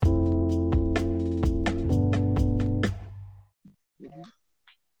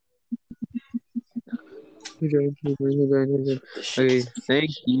Okay, thank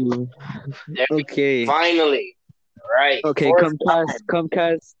you. There we go. Okay, Finally. Right. okay, Fourth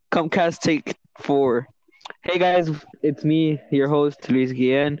Comcast, take 4. Hey guys, it's me, your host, Luis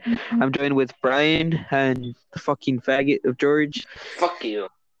Guillen. I'm joined with Brian and the fucking faggot of George. Fuck you.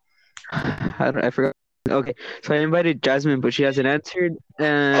 I forgot. Okay, so I invited Jasmine, but she hasn't answered,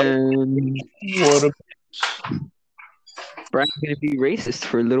 and What a Brian's gonna be racist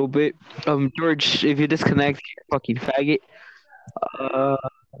for a little bit. George, if you disconnect, you're a fucking faggot.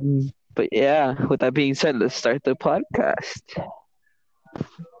 But yeah, with that being said, let's start the podcast.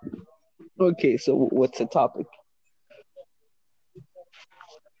 Okay, so what's the topic?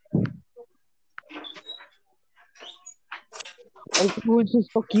 Everyone's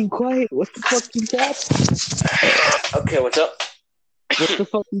just fucking quiet. What's the fucking topic? Okay, what's up? What's the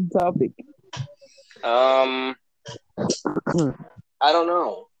fucking topic? I don't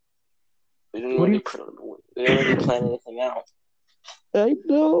know. We didn't What do really plan anything out. I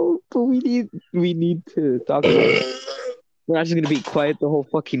know, but we need to talk about it. We're not just gonna be quiet the whole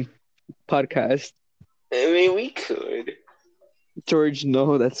fucking podcast. I mean, we could. George,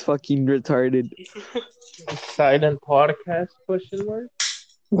 no, that's fucking retarded. silent podcast? Question mark.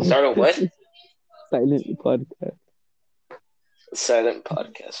 Start a what? Silent podcast. Silent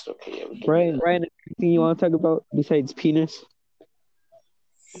podcast. Okay, yeah, we can Brian, do that. Brian, anything you want to talk about besides penis?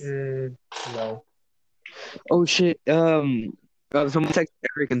 No. Oh shit. Someone text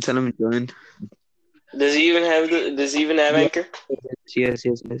Eric and tell him to join. Does he even have Anchor? Yes.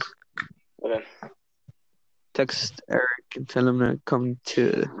 Okay. Text Eric and tell him to come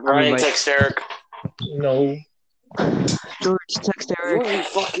to. Brian, text Eric. No. George, text Eric. You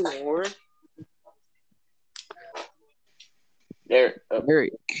fucking whore. There. Oh,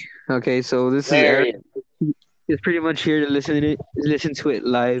 Eric. Okay, so this is there Eric. He's pretty much here to listen to it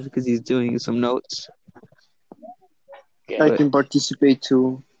live because he's doing some notes. Yeah. I can participate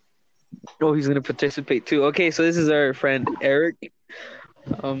too. Oh, he's gonna participate too. Okay, so this is our friend Eric.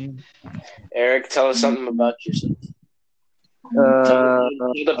 Eric, tell us something about yourself. Tell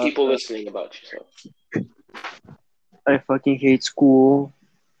the people listening about yourself. I fucking hate school.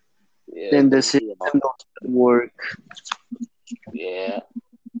 Yeah. And the system doesn't work. Yeah.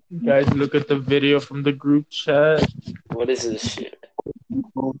 Guys, look at the video from the group chat. What is this shit?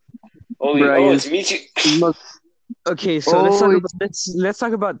 Brian. It's me too. Okay, so let's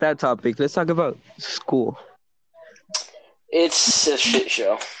talk about that topic. Let's talk about school. It's a shit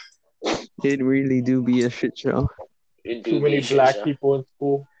show. It really do be a shit show. Too many black people in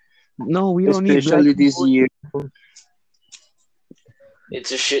school. No, we don't need Especially black this year.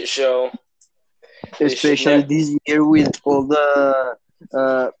 It's a shit show. Especially this year with all the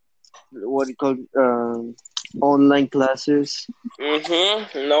online classes.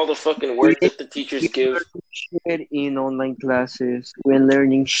 And all the fucking work that the teachers give. Shit in online classes. We're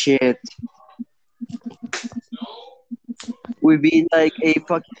learning shit. We be like 8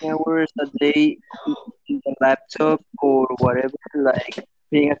 fucking hours a day in the laptop or whatever, like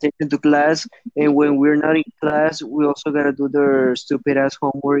paying attention to class. And when we're not in class, we also gotta do their stupid ass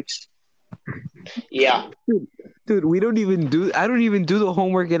homeworks. Yeah. Dude, I don't even do the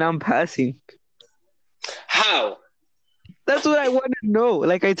homework and I'm passing. How? That's what I want to know.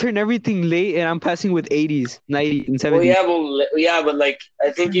 Like, I turn everything late and I'm passing with 80s, 90s, and 70s. Well, yeah, but like, I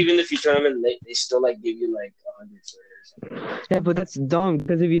think even if you turn them in late, they still like give you like 100. Yeah, but that's dumb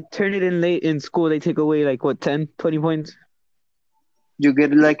because if you turn it in late in school, they take away like what, 10, 20 points? You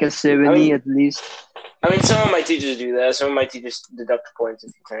get like a 70 at least. I mean, some of my teachers do that. Some of my teachers deduct points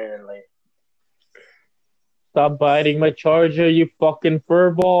if you turn it in late. Stop biting my charger, you fucking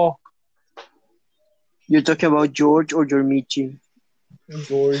furball. You're talking about George or Jormichi?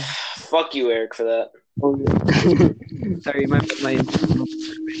 George. Fuck you, Eric, for that. Oh, Sorry, my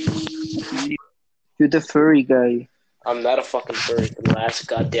You're the furry guy. I'm not a fucking furry for the last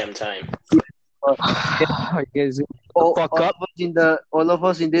goddamn time. I guess All fuck up. all of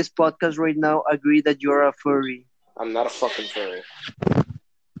us in this podcast right now agree that you're a furry. I'm not a fucking furry.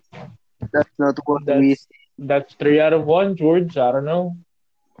 That's not what we. That's 3 out of 1, George. I don't know.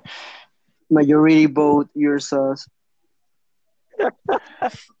 Majority vote. You're sus. Vote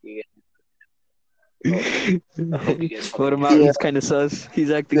him out. He's kind of sus.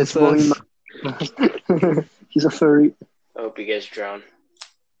 He's acting Let's vote sus. him out. He's a furry. I hope you guys drown.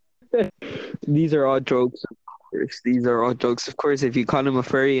 These are all jokes. Of course. These are all jokes. Of course, if you call him a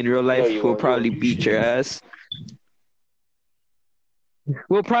furry in real life, you we'll won't. probably beat your ass.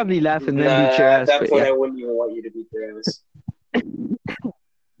 We'll probably laugh and then beat your At ass. that But point, yeah. I wouldn't even want you to beat your ass.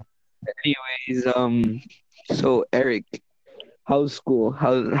 Anyways, so Eric, how's school?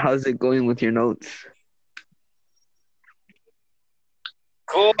 How's it going with your notes?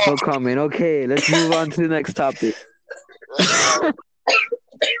 Cool. No comment. Okay, let's move on to the next topic.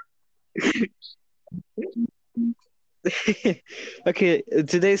 Okay,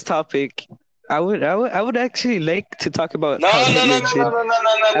 today's topic. I would actually like to talk about No, how no, no, Hitler no, no, did no, no, no, no, no, no,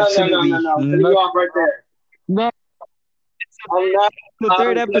 no, absolutely no, no. I'm cutting you nothing. off right there. No, I'm not. the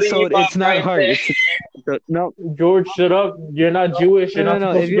third I'm cutting you episode. off It's not right hard. there. It's no, George, shut up. You're not Jewish. You're no, not no.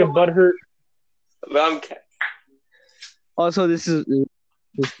 supposed If to you get butthurt. also, this is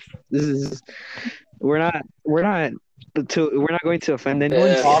we're not going to offend anyone.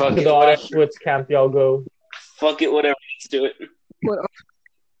 Yeah, Off fuck to it, the whatever. Auschwitz camp y'all go. Fuck it, whatever. Let's do it.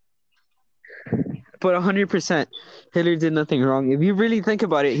 But 100%, Hitler did nothing wrong. If you really think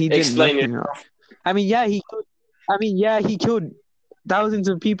about it, he did Explain nothing it. wrong. I mean, yeah, he killed thousands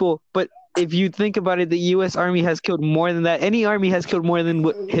of people. But if you think about it, the U.S. Army has killed more than that. Any army has killed more than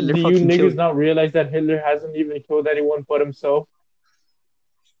what Hitler Do you fucking niggas killed. not realize that Hitler hasn't even killed anyone but himself?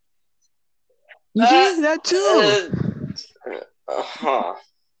 Yeah, that too. Huh.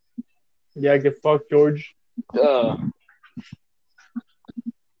 Yeah, get fucked, George.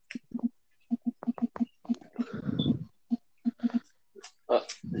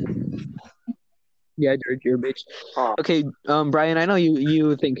 Yeah, George, you're a bitch. Huh. Okay, Brian, I know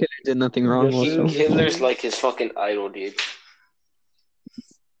you think Hitler did nothing wrong. Yes, Also, Hitler's like his fucking idol, dude.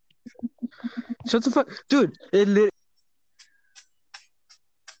 shut the fuck, dude. You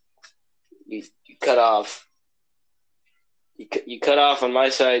cut off. You cut off on my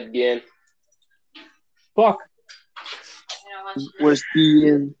side again. Fuck. Where's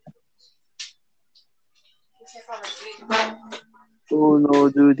the Oh no,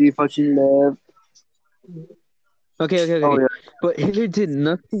 dude, he fucking left. Okay. Oh yeah. But Hitler did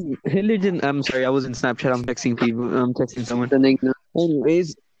nothing. Hitler didn't. I'm sorry, I was in Snapchat. I'm texting people. I'm texting someone. The nickname.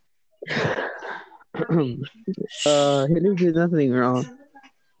 Anyways, Hitler did nothing wrong.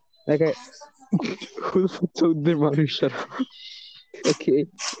 Like who the fuck told their mom to shut up? Okay.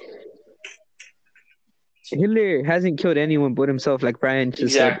 Hitler hasn't killed anyone but himself, like Brian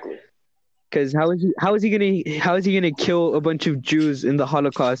just said. Exactly. Because how is he gonna kill a bunch of Jews in the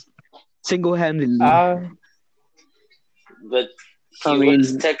Holocaust single-handedly? But I he mean,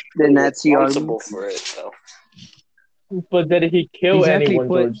 was technically the Nazi army. responsible for it, though. But did he kill Exactly, anyone,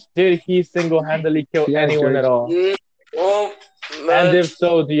 but- George? Did he single-handedly kill Yeah, anyone George. at all? Well, And if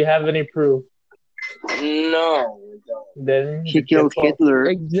so, do you have any proof? no. Then He get killed fucked.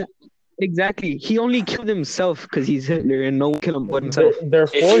 Hitler. Exactly. He only killed himself because he's Hitler, and no one killed him but himself.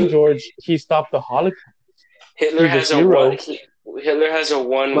 Therefore, If you- George, he stopped the Holocaust. Hitler He's a has a hero. one. Hitler has a But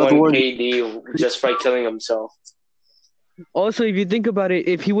 1-1 what- KD just by killing himself. Also, if you think about it,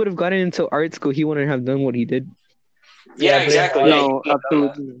 if he would have gotten into art school, he wouldn't have done what he did. Yeah, Yeah, exactly. blame- Yeah, No,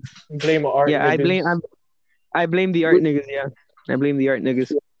 absolutely. Blame art. Yeah, I niggas. blame the art niggas. Yeah, I blame the art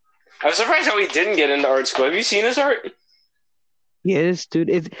niggas. I'm surprised how he didn't get into art school. Have you seen his art? Yes,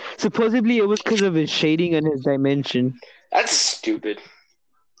 dude. It's supposedly it was because of his shading and his dimension. That's stupid.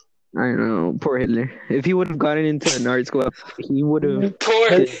 I don't know, poor Hitler. If he would have gotten into an art school, he would have. Poor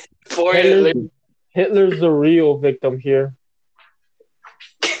Hitler. Hitler's, Hitler's the real victim here.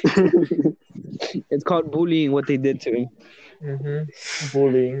 It's called bullying. What they did to him.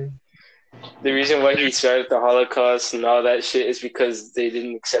 Bullying. The reason why he started the Holocaust and all that shit is because they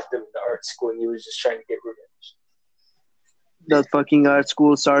didn't accept him in the art school and he was just trying to get revenge. That fucking art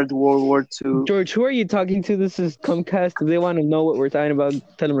school started World War II. George, who are you talking to? This is Comcast. If they want to know what we're talking about,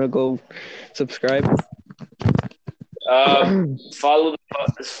 tell them to go subscribe. Follow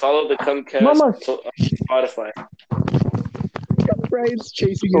the Comcast Mama. on Spotify. Brian's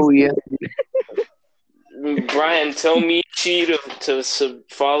chasing Oh yeah. Brian, tell me to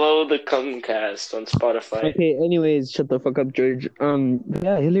follow the Comcast on Spotify. Okay, anyways, shut the fuck up, George.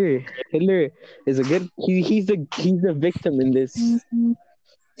 Yeah, Hitler is a good. He's the victim in this.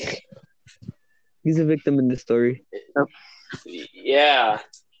 He's a victim in this story. Yeah.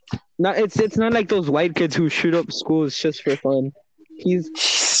 Not it's not like those white kids who shoot up schools just for fun. He's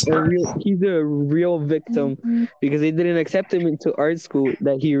a real victim because they didn't accept him into art school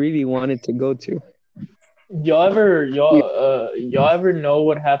that he really wanted to go to. Y'all ever know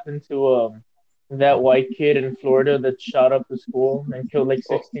what happened to that white kid in Florida that shot up the school and killed like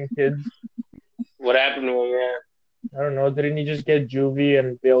 16 kids? What happened to him, man? I don't know. Didn't he just get juvie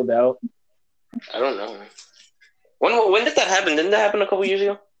and bailed out? I don't know. When did that happen? Didn't that happen a couple years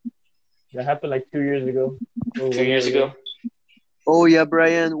ago? That happened like 2 years ago. 2 years ago? Oh yeah,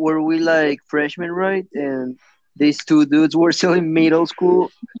 Brian. Were we like freshmen, right? And these two dudes were still in middle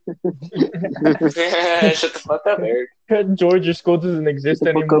school. Shut the fuck up, Eric. George, your school doesn't exist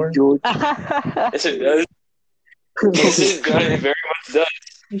Shut the fuck anymore. up, George. Yes, it does. Yes, it does. It very much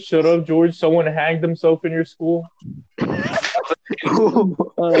Shut up, George. Someone hanged himself in your school.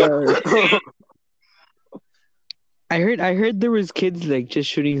 I heard there was kids like just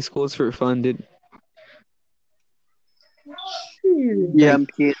shooting schools for fun, dude. Yeah, I'm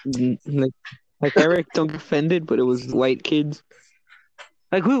kidding. Like Eric, don't get offended, but it was white kids.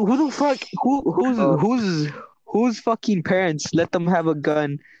 Like who the fuck whose fucking parents let them have a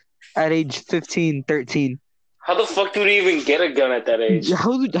gun at age 15, 13? How the fuck do they even get a gun at that age?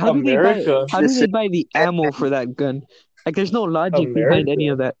 How do America. they buy the ammo for that gun? Like there's no logic behind any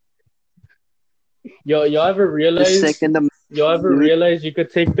of that. Y'all ever The realize? second Amendment. Y'all ever realize you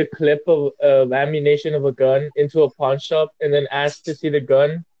could take the clip of ammunition of a gun into a pawn shop and then ask to see the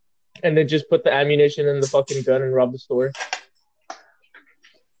gun, and then just put the ammunition in the fucking gun and rob the store?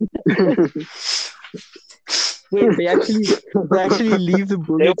 Wait, they actually leave the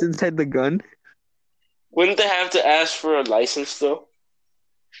bullets inside the gun? Wouldn't they have to ask for a license though?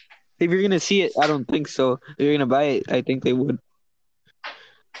 If you're gonna see it, I don't think so. If you're gonna buy it, I think they would.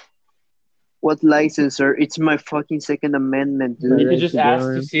 What license, sir? It's my fucking Second Amendment, You dude. could just ask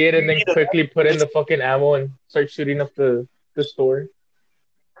to see it and then quickly put in the fucking ammo and start shooting up the store.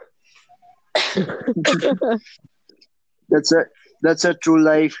 That's a true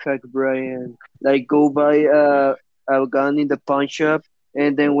life hack, Brian. Like, go buy a gun in the pawn shop,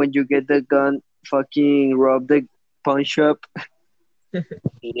 and then when you get the gun, fucking rob the pawn shop.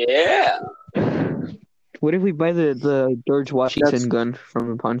 Yeah. What if we buy the George Washington gun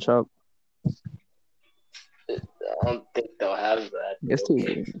from the pawn shop? I don't think they'll have that. Yes, they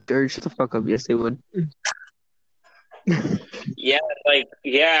would. George, shut the fuck up. Yes, they would. Yeah,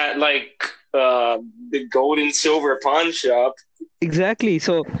 like the gold and silver pawn shop. Exactly.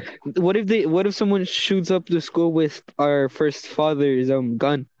 So, what if someone shoots up the school with our first father's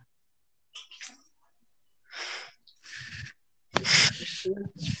gun?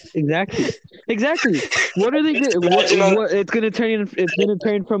 Exactly. What are they gonna? It's gonna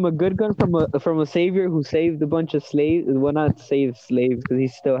turn from a good gun from a savior who saved a bunch of slaves. Well, not save slaves because he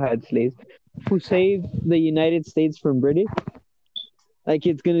still had slaves. Who saved the United States from British? Like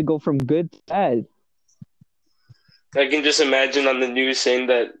it's gonna go from good to bad. I can just imagine on the news saying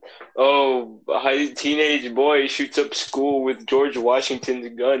that, a teenage boy shoots up school with George Washington's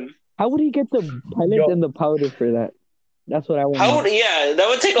gun. How would he get the pellet and the powder for that? That's what I want. That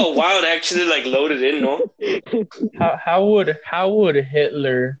would take a while to actually like load it in, no? How would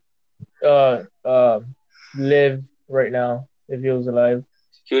Hitler live right now if he was alive?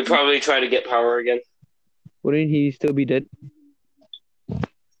 He would probably try to get power again. Wouldn't he still be dead?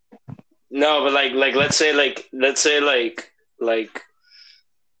 No, but like let's say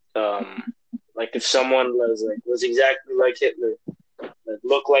if someone was exactly like Hitler, like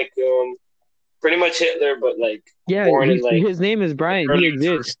looked like pretty much Hitler, but like born in like his name is Brian. He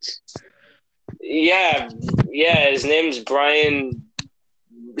exists. Yeah. His name's Brian.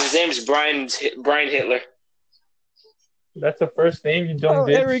 His name's Brian Hitler. That's the first name, you dumb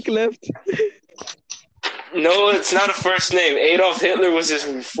bitch. Eric left. No, it's not a first name. Adolf Hitler was his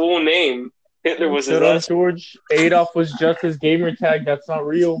full name. Hitler was his last. George. Adolf was just his gamer tag. That's not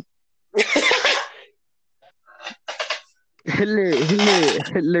real. Hitler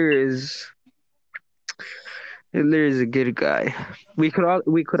is a good guy. We could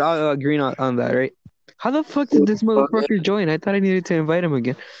all agree on that, right? How the fuck did this motherfucker join? I thought I needed to invite him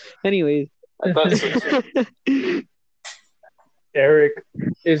again. Anyways. I thought so too. Eric,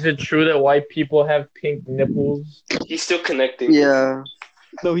 is it true that white people have pink nipples? He's still connecting. Yeah.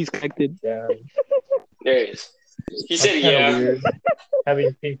 No, he's connected. Yeah. There he is. He said yeah. Weird,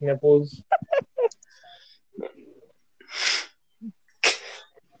 having pink nipples.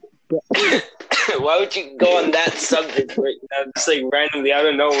 Why would you go on that subject right now? Just like randomly, I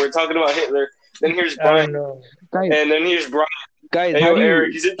don't know. We're talking about Hitler. Then here's Brian. And then here's Brian. Guys, hey,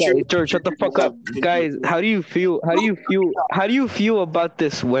 Eric, George, shut the fuck up. Guys, how do you feel about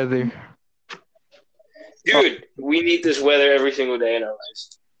this weather? Dude, we need this weather every single day in our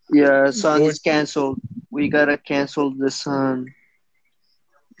lives. Yeah, sun is canceled. We gotta cancel the sun.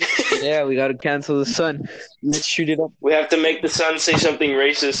 Yeah, we gotta cancel the sun. Let's shoot it up. We have to make the sun say something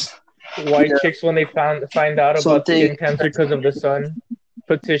racist. White chicks, when they find out about skin cancer because of the sun,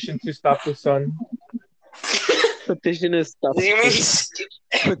 petition to stop the sun. Petition is stuff. You mean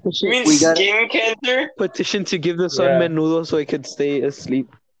skin cancer? Petition to give the sun menudo so he could stay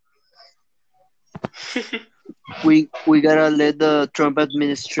asleep. We gotta let the Trump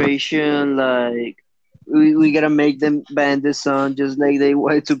administration we gotta make them ban the sun just like they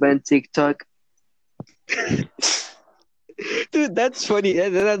wanted to ban TikTok. Dude, that's funny.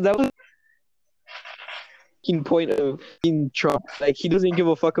 That was point of being Trump. Like, he doesn't give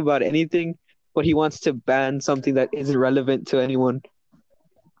a fuck about anything, but he wants to ban something that isn't relevant to anyone.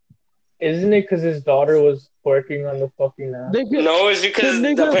 Isn't it because his daughter was twerking on the fucking app? No, it's because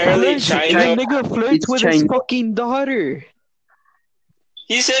apparently China. The nigga flirts with his fucking daughter.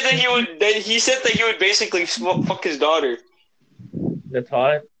 He said that he would basically fuck his daughter. That's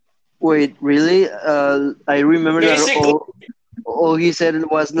hot. Wait, really? I remember that all he said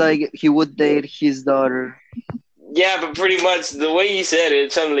was like he would date his daughter. Yeah, but pretty much the way he said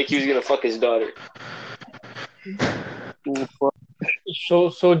it sounded like he was gonna fuck his daughter.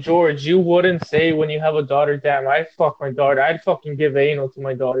 So George, you wouldn't say when you have a daughter, damn, I'd fuck my daughter. I'd fucking give anal to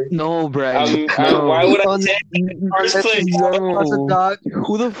my daughter. No, Brian. No. Why would I say in the first place? No.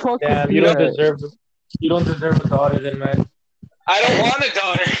 Who the fuck? Damn, you don't deserve a daughter, then, man. I don't want a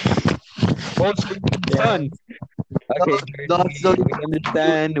daughter. Oh, son. Okay,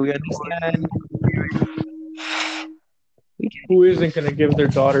 we understand. Who isn't gonna give their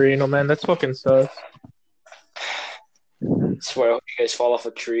daughter anal, man? That's fucking sus. I swear, I hope you guys fall off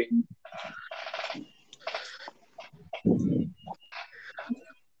a tree.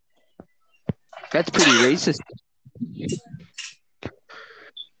 That's pretty racist.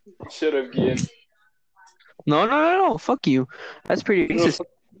 Shut up, Gian. No. Fuck you. That's pretty racist.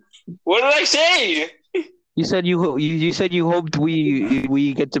 What did I say? You said you hoped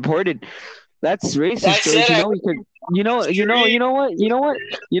we get deported. That's racist. You know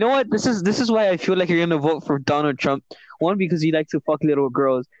what? This is why I feel like you're gonna vote for Donald Trump. 1, because you like to fuck little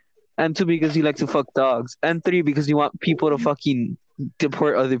girls, and 2, because you like to fuck dogs, and 3, because you want people to fucking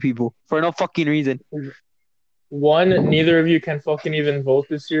deport other people for no fucking reason. 1, neither of you can fucking even vote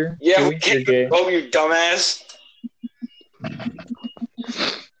this year. Yeah, 2, you're gay. Oh, you dumbass.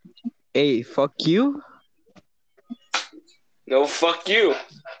 Hey, fuck you. No, fuck you.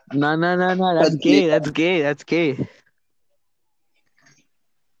 No. That's gay.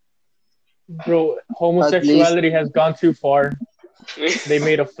 Bro, homosexuality has gone too far. They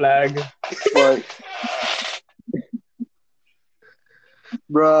made a flag. What?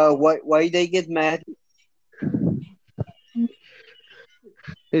 Bro, why they get mad?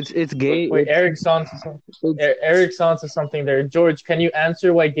 It's gay. Wait, Eric's on to something there. George, can you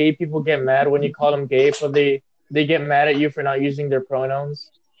answer why gay people get mad when you call them gay, but they get mad at you for not using their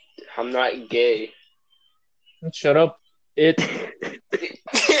pronouns? I'm not gay. Shut up. It.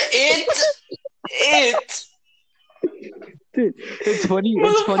 Dude, it's funny.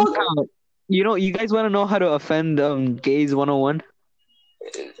 It's funny how you guys want to know how to offend gays 101?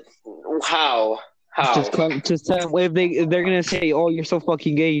 How? Just tell them if they're gonna say, "Oh, you're so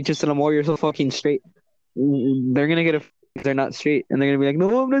fucking gay," you just tell them, "Oh, you're so fucking straight." They're gonna get they're not straight, and they're gonna be like,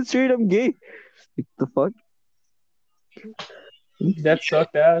 "No, I'm not straight. I'm gay." Like, the fuck? That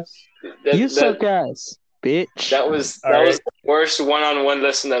sucked ass. You suck ass, bitch. That was the worst one-on-one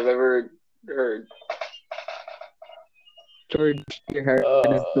lesson I've ever heard. George, your hair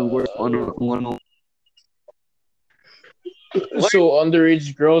is the worst one-on-one. So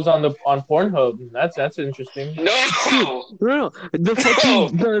underage girls on Pornhub. That's interesting. No. The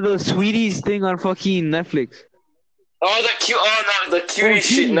fucking the sweeties thing on fucking Netflix. Oh, the cutie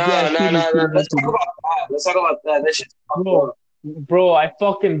shit. No. Let's talk about that. That shit's Bro, I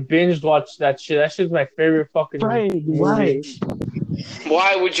fucking binge watched that shit. That shit's my favorite fucking movie.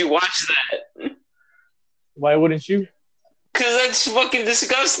 Why would you watch that? Why wouldn't you? Because that's fucking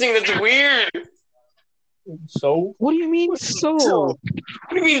disgusting. That's weird. So? What do you mean so? What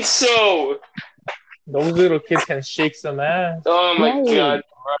do you mean so? Those little kids can shake some ass. Oh my god,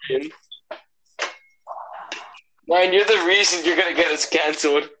 Ryan. Ryan, you're the reason you're gonna get us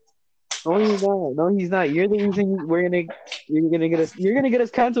canceled. No, he's not. You're the reason you're gonna get us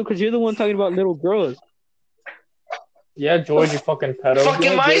canceled because you're the one talking about little girls. Yeah, George, you fucking pedo. Fuck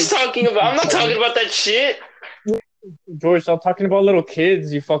am I talking about? I'm not talking about that shit. George, stop talking about little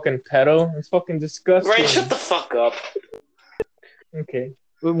kids, you fucking pedo. It's fucking disgusting. Right, shut the fuck up. Okay.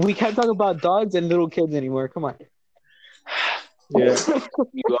 We can't talk about dogs and little kids anymore. Come on. Yeah. Fuck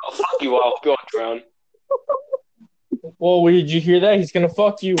you all. Go on, drown. Well, did you hear that? He's gonna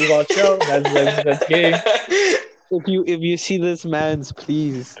fuck you. Watch out. That's gay. If you see this man's,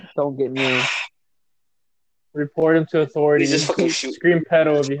 please don't get near him. Report him to authorities. Just fucking shoot. Scream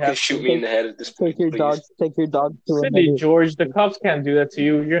pedo if you have to. Shoot me in the head at this point. Take your dog to Cindy, George, the cops can't do that to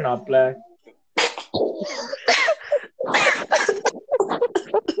you. You're not black.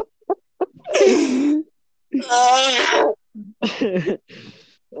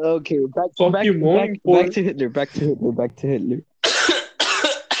 Okay, back to Hitler.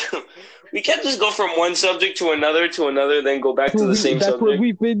 We can't just go from one subject to another, then go back to the same subject. That's what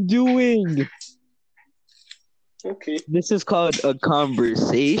we've been doing. Okay. This is called a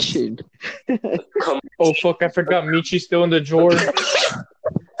conversation. Oh fuck! I forgot Michi's still in the drawer.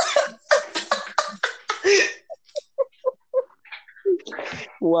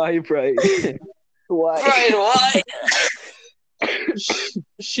 Why, Brian? Why? Brian, why?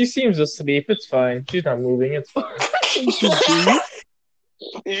 She seems asleep. It's fine. She's not moving. It's fine. Is she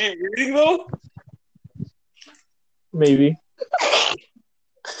reading though? Maybe.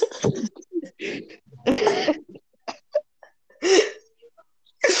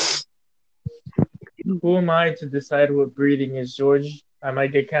 Who am I to decide what breathing is, George? I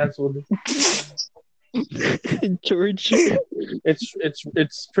might get canceled. George.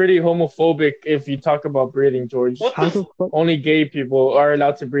 It's pretty homophobic if you talk about breathing, George. How the fuck? Only gay people are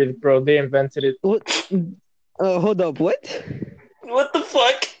allowed to breathe, bro. They invented it. What? Hold up. What? What the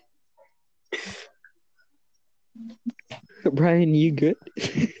fuck? Brian, you good?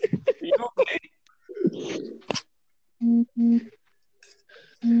 You okay?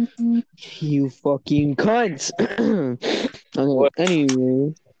 You fucking cunts.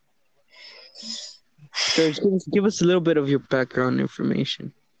 Anyway. George, give us a little bit of your background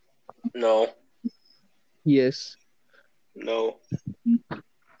information. No. Yes. No.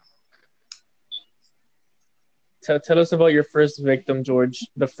 Tell us about your first victim, George.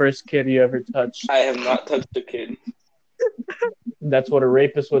 The first kid you ever touched. I have not touched a kid. That's what a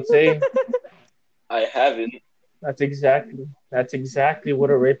rapist would say. I haven't. That's exactly what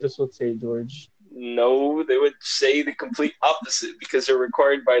a rapist would say, George. No, they would say the complete opposite because they're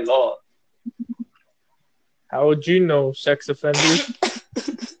required by law. How would you know, sex offenders?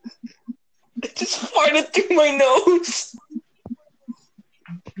 It just farted through my nose.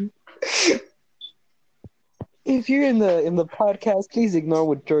 If you're in the podcast, please ignore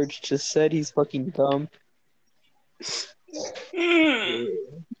what George just said. He's fucking dumb.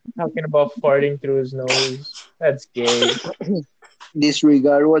 Talking about farting through his nose. That's gay.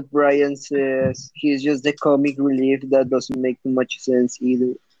 Disregard what Brian says. He's just the comic relief that doesn't make too much sense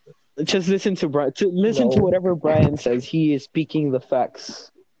either. Just listen to Brian. Listen to whatever Brian says. He is speaking the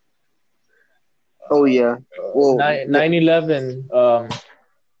facts. Oh yeah. Well, 9/11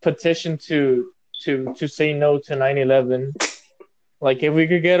 petition to say no to 9/11. Like if we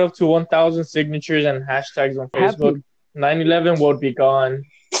could get up to 1,000 signatures and hashtags on Facebook, 9/11 would be gone.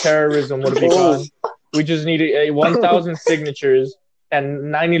 Terrorism would be gone. We just need 1,000 signatures,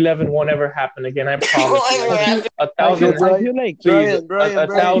 and 9/11 won't ever happen again. I promise you. 1,000. I feel like please, Brian,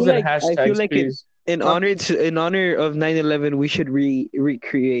 1,000 I hashtags, feel like please. in honor of 9/11, we should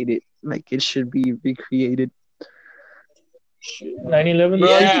recreate it. Like it should be recreated. 9/11.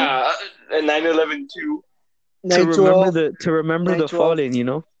 Yeah, and 9/11 too. To remember the 9/12. fallen,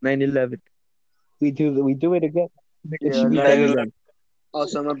 9/11. We do it again. It should be 9/11.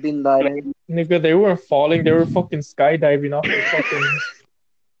 Osama bin Laden. Nigga, they weren't falling. They were fucking skydiving off the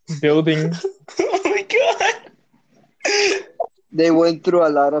fucking building. Oh my god. They went through a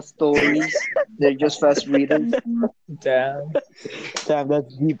lot of stories. They're just fast readers. Damn. Damn,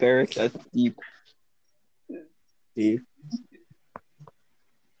 that's deep, Eric. That's deep.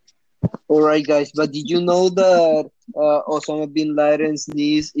 All right, guys. But did you know that Osama bin Laden's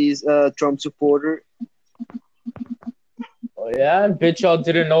niece is a Trump supporter? Oh, yeah, and bitch, y'all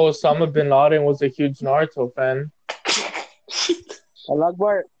didn't know Osama bin Laden was a huge Naruto fan. Allah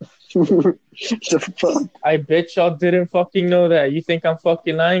Akbar. The fuck? I bet y'all didn't fucking know that. You think I'm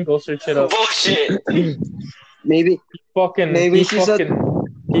fucking lying? Go search it up. Bullshit. Maybe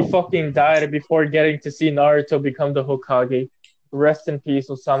He fucking died before getting to see Naruto become the Hokage. Rest in peace,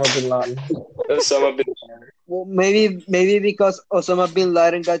 Osama bin Laden. Osama bin Laden. Well, maybe because Osama bin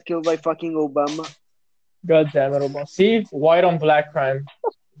Laden got killed by fucking Obama. God damn it, Obama. See? White on black crime.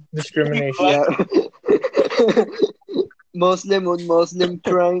 Discrimination. Yeah. Muslim on Muslim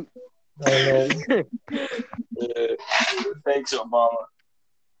crime. I know. Thanks, Obama.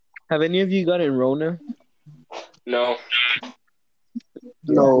 Have any of you gotten Rona? No.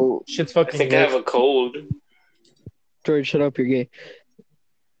 No. Shit's I fucking think I have a cold. George, shut up, you're gay.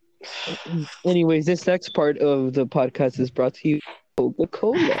 Anyways, this next part of the podcast is brought to you by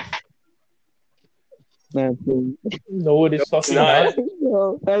Coca-Cola. Man, please. No, it is fucking not.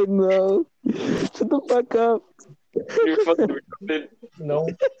 not. I know. Shut the fuck up. You're fucking retarded. No.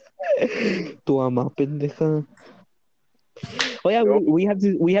 Tu ama pendeja. Oh yeah, we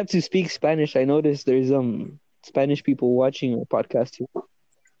have to speak Spanish. I noticed there's Spanish people watching our podcast here.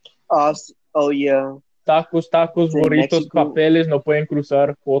 Us. Oh yeah. Tacos, In burritos, Mexico. papeles, no pueden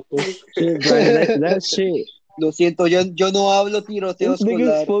cruzar fotos. Shit, Brian, that shit. Lo siento, yo no hablo tiroteo This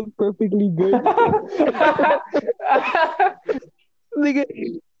nigga escolar. spoke perfectly good. Nigga,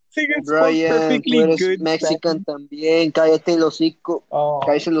 Brian, tú eres Mexican también. Cállate el hocico.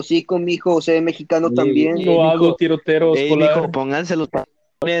 Cállate el hocico, mijo. Sé mexicano también. No hablo tirotero escolar. Mijo, pónganse los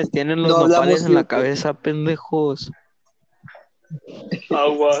pantalones. Tienen los No hablamos nopales en la tiroteo. cabeza, pendejos.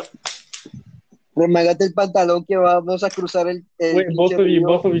 Agua. Remágate el pantalón que vamos a cruzar el Wait, both of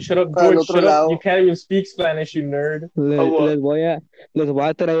you, shut up. para el George, otro shut lado. up. You can't even speak Spanish, you nerd. Les voy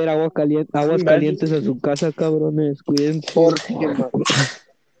a traer aguas calientes a su casa, cabrones. Cuídense.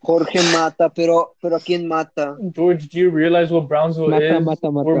 Jorge mata, pero ¿a quién mata? George, do you realize what Brownsville is? Mata.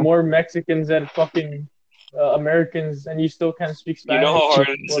 We're more Mexicans than fucking Americans, and you still can't speak Spanish. You know how hard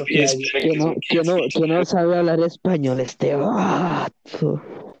it is to be Hispanic. Que no sabe hablar español este vato.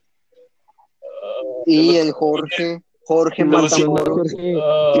 Y el Jorge mata moros. ¿Qué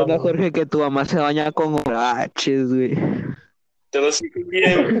onda, Jorge? Que tu mamá se baña con horaches, güey. Te lo sé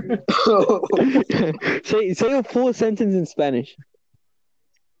bien. Say a full sentence in Spanish.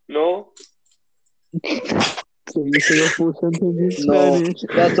 No. Say a full sentence in Spanish.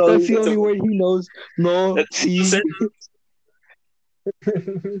 That's the only word he knows. No, sí.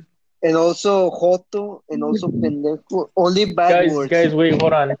 And also joto, and also pendejo. Only bad words. Guys, wait,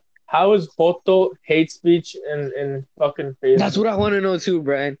 hold on. How is joto hate speech in fucking Facebook? That's what I want to know too,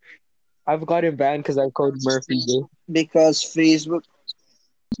 Brian. I've gotten banned because I called Murphy gay. Because Facebook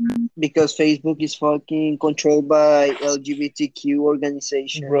is fucking controlled by LGBTQ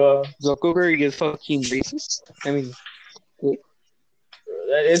organization. Bruh. Zuckerberg is fucking racist. I mean,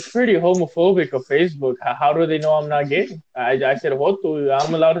 it's pretty homophobic of Facebook. How do they know I'm not gay? I said joto.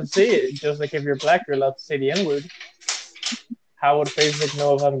 I'm allowed to say it. Just like if you're black, you're allowed to say the N-word. How would Facebook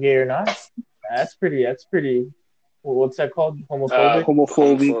know if I'm gay or not? That's pretty. What's that called? Homophobic.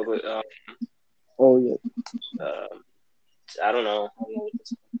 Homophobic. Oh yeah. I don't know.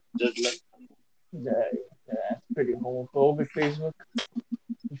 Yeah, that's pretty homophobic. Facebook.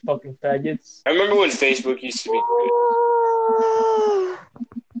 You fucking faggots. I remember when Facebook used to be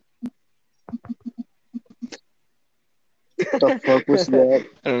good. The fuck was that?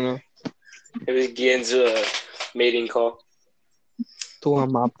 I don't know. It was Gian's mating call. Tu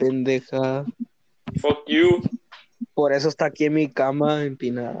mamá pendeja. Fuck you. Por eso está aquí en mi cama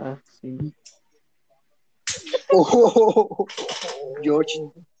empinada. Sí. Oh,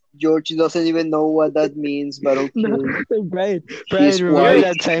 George doesn't even know what that means, but okay. No, Brian, remember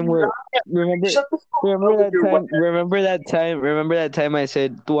that time where remember that time I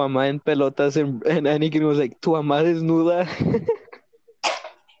said tu mamá en pelotas and Anakin was like tu mamá desnuda.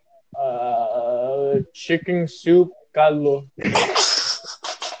 Chicken soup caldo.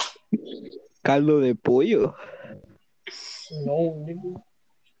 Caldo de pollo. No, nigga.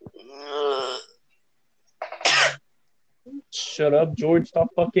 Shut up, George. Stop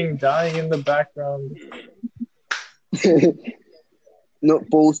fucking dying in the background. No,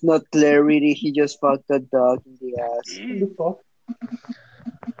 post not clarity. He just fucked a dog in the ass. What the fuck?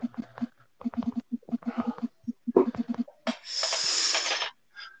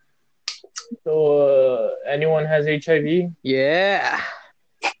 So, anyone has HIV? Yeah.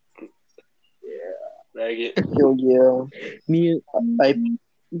 Hell yeah.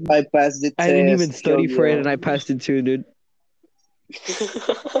 I passed the test. I didn't even study for it and I passed it too, dude.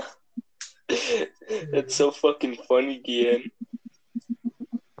 That's so fucking funny, Gian.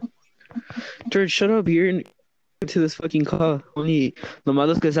 George, shut up. You're to this fucking call. Only nomás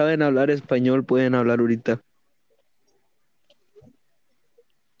los que saben hablar español pueden hablar ahorita.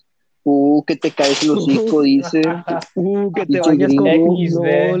 Que te caes el hocico, dice. Que te bañas como un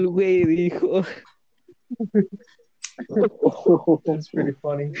gol, güey, dijo. That's pretty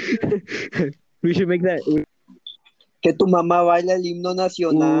funny. We should make that. Que tu mamá baila el himno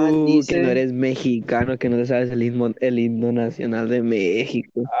nacional, dice. Que no eres mexicano, que no te sabes el himno nacional de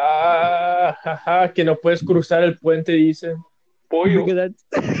México. Que no puedes cruzar el puente, dice. Pollo.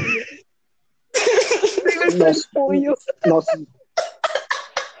 Pollo. No,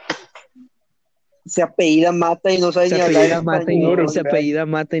 se apellida Mata y no sabe ni hablar español. Se apellida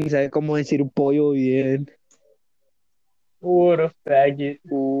Mata y ni sabe cómo decir pollo bien. What a faggot.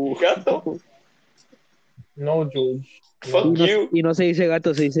 Gato. No, George. Fuck you. Y no se dice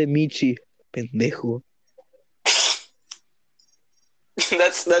gato, se dice Michi. Pendejo.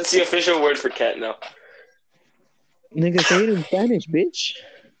 That's the official word for cat now. Nigga, say it in Spanish, bitch.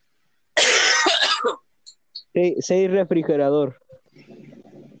 Say refrigerador.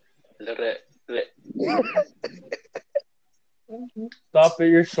 Stop it,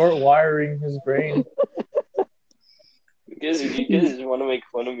 you're short wiring his brain. You guys just want to make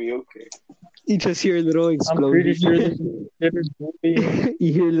fun of me, okay? You just hear a little explosion. I'm pretty sure this is considered bullying.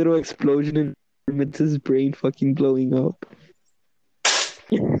 You hear a little explosion and it's his brain fucking blowing up.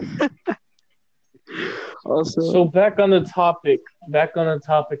 Also, So back on the topic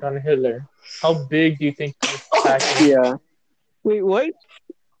on Hitler. How big do you think he was packing? Yeah. wait, what?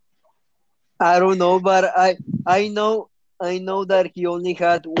 I don't know, but I know that he only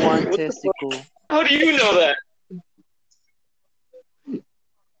had one What the testicle. fuck? How do you know that?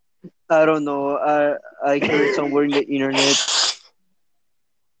 I don't know. I heard somewhere in the internet.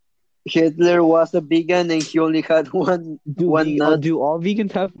 Hitler was a vegan and he only had one nut. Do all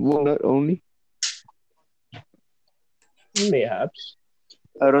vegans have one nut only? Mayhaps.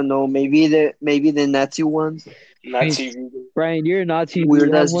 I don't know. Maybe the Nazi ones. Nazi. Brian, you're a Nazi. Do Weird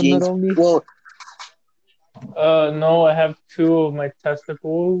you have as one nut jeans. only? Well, No, I have 2 of my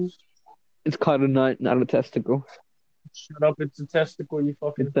testicles. It's called a nut, not a testicle. Shut up! It's a testicle. You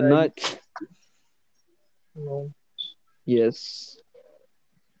fucking. It's a faggot. nut. No. Yes.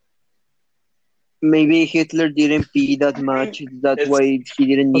 maybe Hitler didn't pee that much. That's why he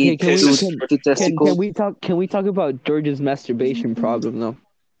didn't Okay, need can two testicles. can we talk about George's masturbation problem though?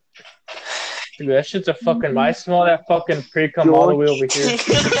 Dude, that shit's a fucking. I smell that fucking pre-cum all the way over here.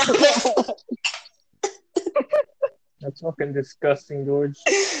 That's fucking disgusting, George.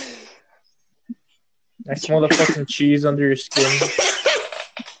 I smell the fucking cheese under your skin.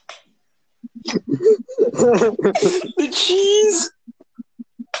 The cheese.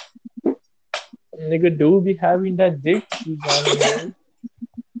 Nigga, do be having that dick cheese on him,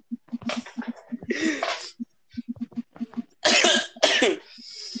 I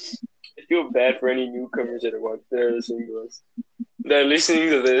feel bad for any newcomers that are listening to us. They're listening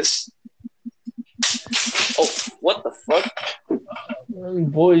to this. Oh, what the fuck?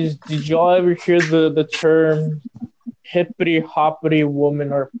 Boys, did y'all ever hear the term hippity hoppity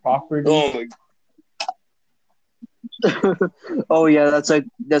woman or property? Oh my. Oh yeah, that's a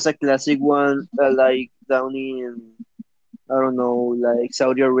classic one. Like down in I don't know, like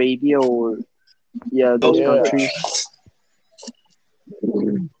Saudi Arabia or those countries.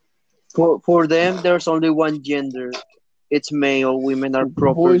 For them, there's only one gender. It's male. Women are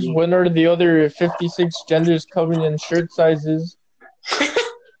property. Boys, when are the other 56 genders coming in shirt sizes?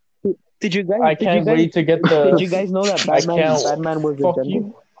 Did you guys? I can't wait to get the. Did you guys know that Batman was a Fuck gender?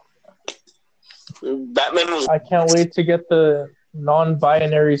 you. Batman was. I can't wait to get the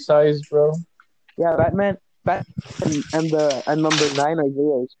non-binary size, bro. Yeah, Batman and number 9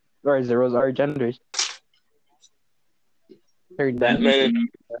 are zeros are genders. Batman.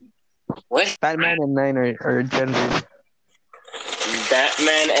 What? Batman and 9 are genders.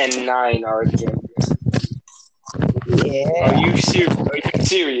 Batman and 9 are genders. Yeah. Are you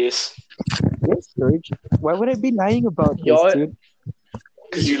serious? Yes, George. Why would I be lying about this, dude?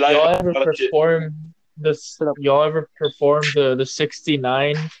 Because you lied Y'all about ever it. Y'all ever perform the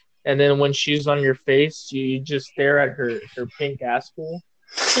 69, and then when she's on your face, you just stare at her pink asshole?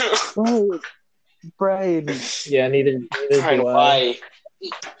 Brian. Yeah, neither do I.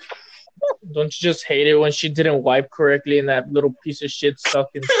 Don't you just hate it when she didn't wipe correctly and that little piece of shit stuck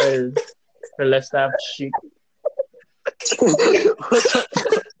inside her left ass cheek?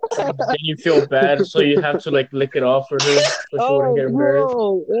 Then you feel bad, so you have to like lick it off for her so she wouldn't get embarrassed.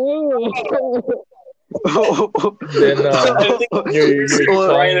 Then you're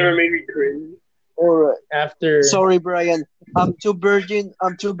Brian never made me cringe. Or after. Sorry, Brian. I'm too virgin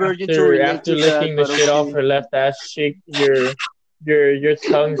to relate after to licking that, the shit off her left ass cheek, your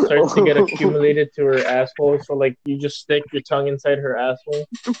tongue starts to get accumulated to her asshole. So like you just stick your tongue inside her asshole.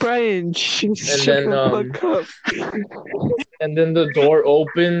 Brian, and then the door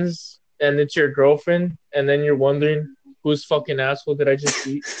opens and it's your girlfriend, and then you're wondering whose fucking asshole did I just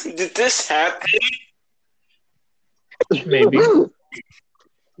eat? Did this happen? Maybe.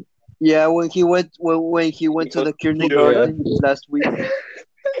 Yeah, when he went to the kindergarten last week.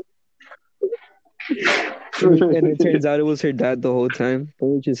 And it turns out it was her dad the whole time.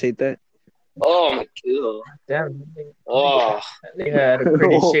 Don't you just hate that? Oh my god. Damn. Oh. They had a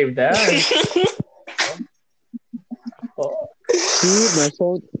pretty shaved ass. Dude,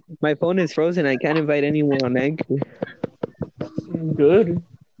 my phone is frozen. I can't invite anyone on Anchor. Good.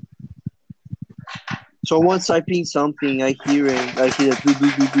 Someone's typing something. I hear it. I hear it.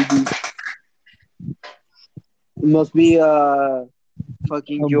 It must be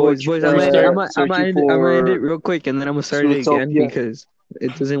fucking George. Boys, I'm gonna end it real quick, and then I'm gonna start it again because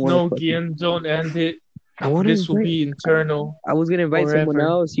it doesn't want to. No, Guillaume, don't end it. This will be internal. I was gonna invite someone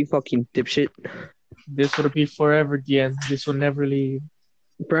else. You fucking dipshit. This will be forever, Guillaume. This will never leave.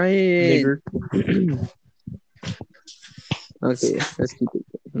 Brian. Okay, let's keep it.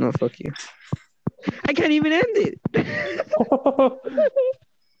 No, fuck you. I can't even end it.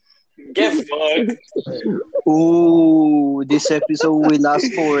 Get fucked. Ooh, this episode will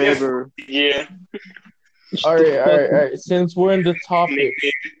last forever. Yeah. All right. Since we're in the topic,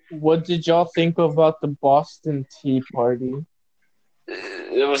 what did y'all think about the Boston Tea Party?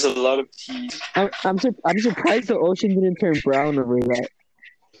 There was a lot of tea. I'm surprised the ocean didn't turn brown over that.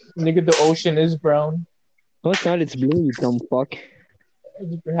 Nigga, the ocean is brown. No, it's not. It's blue. You dumb fuck.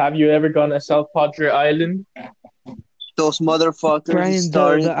 Have you ever gone to South Padre Island? Those motherfuckers Brian,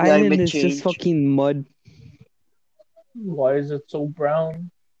 started the island climate is change. just fucking mud. Why is it so brown?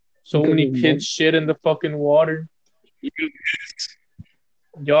 So Because many of mud. kids shit in the fucking water.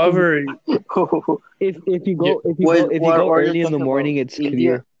 Y'all ever If you go What are you early in the talking morning, about? it's India?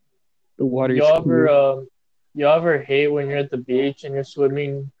 clear. The water is y'all clear. ever hate when you're at the beach and you're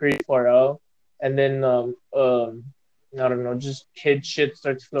swimming pretty far out and then I don't know, just kid shit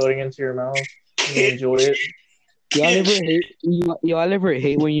starts floating into your mouth and you enjoy it? Y'all ever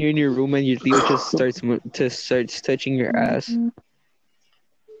hate when you're in your room and your Theo just starts touching your ass?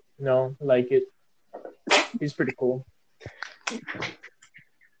 No, like it. He's pretty cool.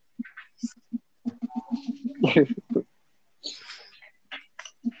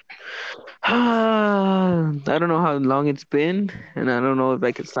 I don't know how long it's been, and I don't know if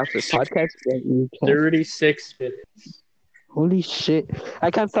I can stop this podcast. But we can. 36 minutes. Holy shit!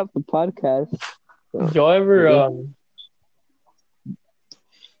 I can't stop the podcast. Y'all ever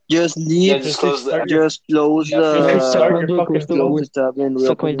Just leave. Yeah, just close the. Just close Just the. restart your Dick, fucking Close phone. the tab and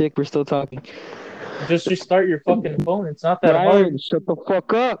Suck my reopen it. dick. We're still talking. Just restart your fucking phone. It's not that Brian, hard. shut the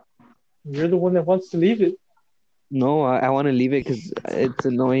fuck up. You're the one that wants to leave it. No, I want to leave it because it's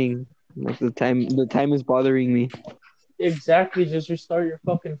annoying. Like the time is bothering me. Exactly. Just restart your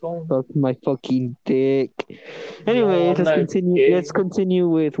fucking phone. Fuck my fucking dick. Anyway, I'm not continue. gay. Let's continue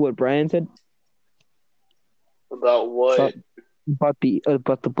with what Brian said About what?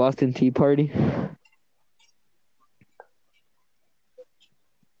 about the Boston Tea Party.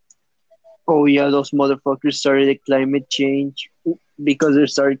 Oh yeah, those motherfuckers started the climate change because they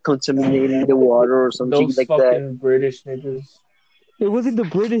started contaminating the water or something Those like fucking that. British niggas. It wasn't the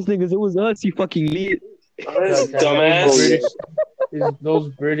British niggas. It was us. You fucking lead. This Goddamn, dumbass.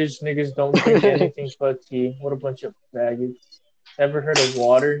 those British niggas don't drink anything but tea. What a bunch of faggots. Ever heard of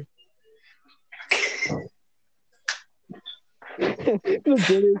water?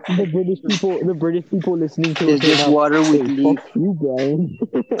 the British people listening to It's us right just now. water with Hey, leaf. fuck you, Brian.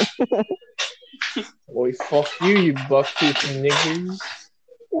 Boy, fuck you, you buck-tooth niggas.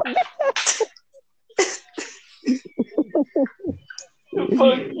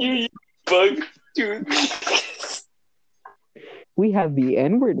 Fuck you bug dude. We have the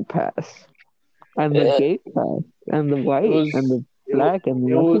N-word pass, and the gay pass, and the white, and the black, and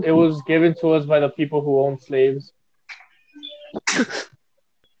the It was given to us by the people who owned slaves.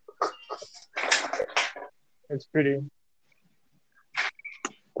 It's pretty.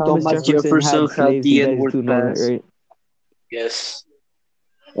 Thomas Jefferson had slaves, the you guys N-word do know that, pass. right? Yes.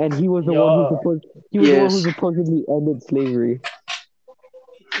 And he was the Yeah. one who Yes. supposedly ended slavery.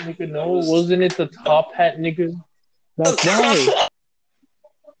 Nigga, no, wasn't it the top hat nigga? That's why.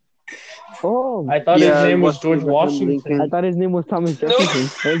 Oh, I thought Yeah, his it name was was George Abraham Washington. I thought his name was Thomas Jefferson.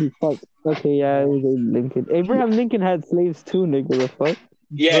 Holy fuck. Okay, yeah, it was Abraham Lincoln. Abraham Lincoln had slaves too, nigga. The fuck.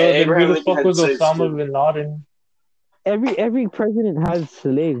 Yeah, Bro, then Abraham who the Lincoln fuck had was slaves Osama too. bin Laden? Every president has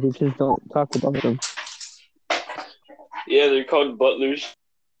slaves. They just don't talk about them. Yeah, they're called butlers.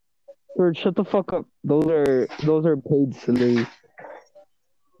 Or shut the fuck up. Those are paid slaves.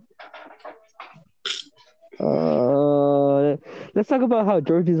 Let's talk about how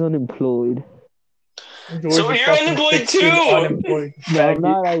George is unemployed. George So is you're fucking unemployed 16, too! Unemployed. No, I'm faggot.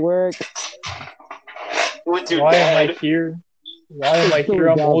 not. I work. With your Why am I dad. here? Why am I It's so here?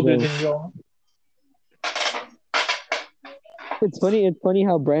 I'm bad, older though. than y'all. It's funny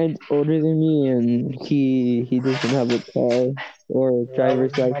how Brian's older than me and he doesn't have a car or a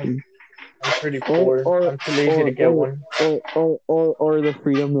driver's license I'm pretty poor. I'm too lazy to get one. or the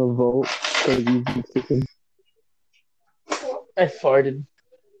freedom to vote because he's Mexican. I farted.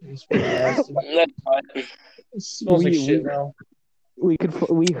 It's pretty nasty. That's fine. It smells like We- shit we- now. We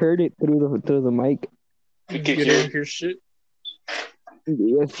heard it through the mic. You You could didn't hear shit.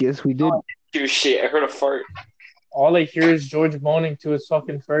 Yes, we did. hear shit. I heard a fart. All I hear is George moaning to his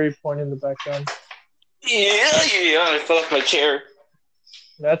fucking furry porn in the background. Yeah, I fell off my chair.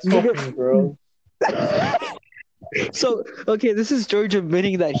 That's fucking gross. So, okay, this is George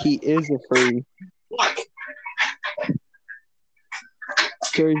admitting that he is a furry.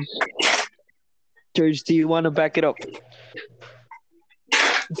 George, do you want to back it up?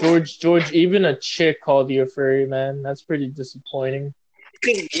 George, even a chick called you a furry, man. That's pretty disappointing.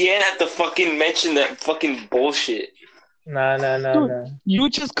 again have to fucking mention that fucking bullshit. Nah. Dude, you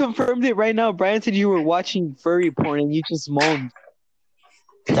just confirmed it right now. Brian said you were watching furry porn and you just moaned.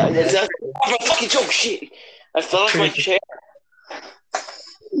 That's my fucking joke. Shit. I fell off my chair.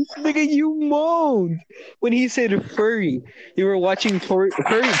 Nigga, you moaned when he said furry. You were watching furry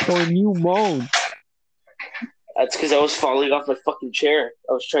porn. You moaned. That's because I was falling off my fucking chair.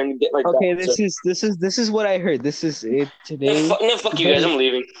 I was trying to get my. Okay, balance up. this is what I heard. This is it today. No, fuck you guys. I'm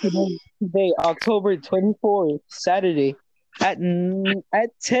leaving. Today, October 24th, Saturday, at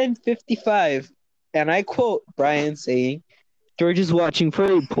 10:55, and I quote Brian saying, "George is watching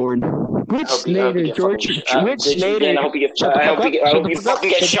furry porn." Which later, George? Which later? I hope you fucking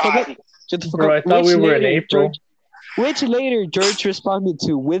get shot. Shut the fuck Bro, I up. thought we were in April. Which later George responded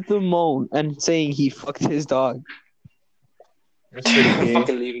to with a moan and saying he fucked his dog. That's pretty I'm gay.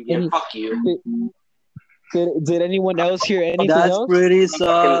 fucking leaving. Yeah, fuck you. Did anyone else hear anything That's else? pretty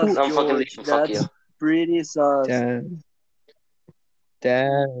sus. I'm fucking George. leaving. Fuck you. That's pretty sus.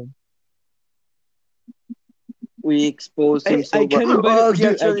 Damn. We exposed him so I bad. can't invite him, Oh, dude, I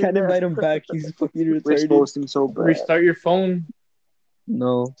actually, can't invite him back. He's fucking we retarded. exposed him so bad. Restart your phone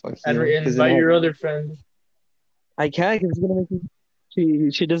No, fuck and him. 'Cause invite then your other friend. I can't because it's gonna make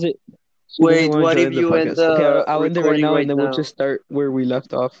me. She doesn't. She Wait, doesn't wanna what join if the you end podcast. Okay, I'll end it right recording now, right and then now? we'll just start where we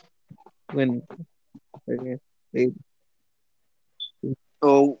left off. When. Okay.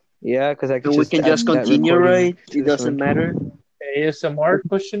 Oh, Yeah, because I so can we can just add that continue, recording right? to It this doesn't one. matter. ASMR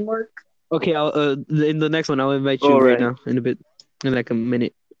question mark? Okay, I'll in the next one I'll invite you All right right. now in a bit, in like a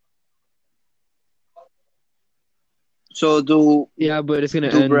minute. So do Yeah, but it's gonna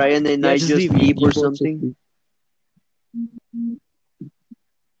end. Brian and Yeah, I just just leave. leave You or both just something? leave.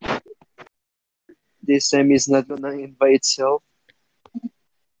 This time is not gonna invite itself.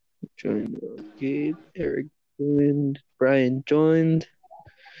 Joined. Okay, Eric joined. Brian joined.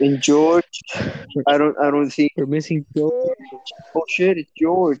 And George, I don't think. We're missing George. Oh shit, it's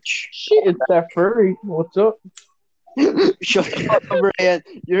George. Shit, it's that furry. What's up? Shut up, Brian.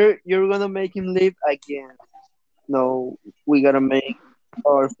 You're gonna make him leave again. No, we gotta make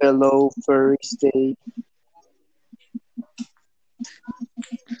our fellow furry stay.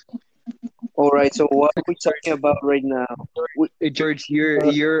 All right. So what are we talking about right now? Hey, George,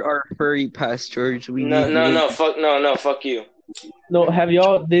 you're our furry pass, George. We need you. No, fuck you. No, have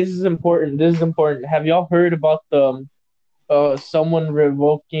y'all? This is important. Have y'all heard about the someone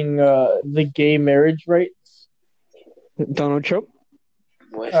revoking the gay marriage rights? Donald Trump.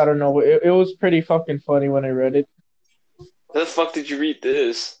 What? I don't know. It was pretty fucking funny when I read it. How the fuck did you read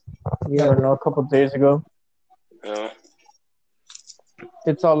this? I don't know, a couple days ago. Oh.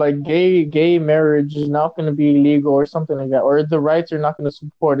 It's all like gay marriage is not going to be legal or something like that, or the rights are not going to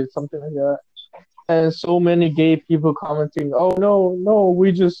support it, something like that. And so many gay people commenting, "Oh no,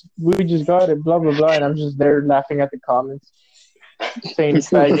 we just got it, blah blah blah," and I'm just there laughing at the comments, saying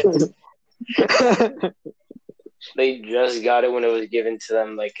faggots. They just got it when it was given to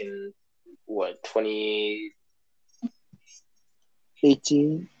them, like in what 2018,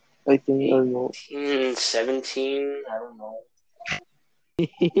 18, I think. I don't know. 17. I don't know.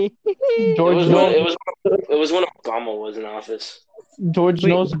 George It was when Obama was in office. George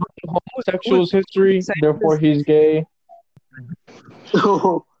Wait, knows homosexuals' history, therefore he's gay.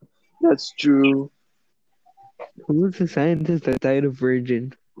 Oh, that's true. Who was the scientist that died a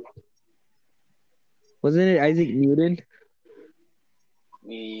virgin? Wasn't it Isaac Newton?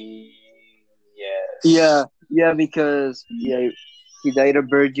 Yes. Yeah, because he died a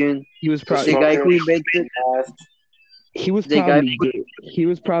virgin. He was The probably guy who invented he was the guy probably gay. He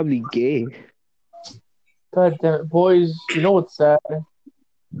was probably gay. God damn it, boys! You know what's sad?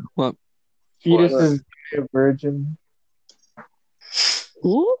 What? Fetuses die a virgin.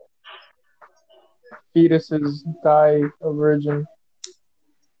 Who? Fetuses die a virgin.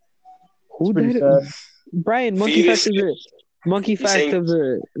 Who Pretty died? sad. Brian, monkey Fetus- fact of the monkey fact saying- of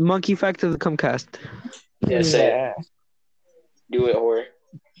the monkey fact of the Comcast. Yeah, say it. Do it, whore.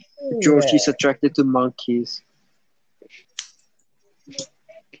 George is attracted to monkeys.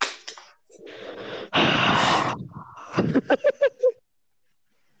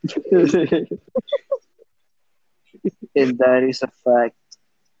 And that is a fact.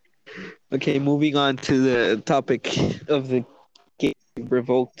 Okay, moving on to the topic of the gay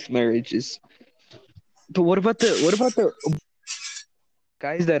revoked marriages. But what about the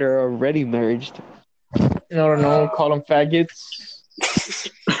guys that are already married? I don't know. Call them faggots.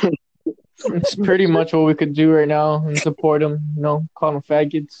 It's pretty much what we could do right now and support them. Call them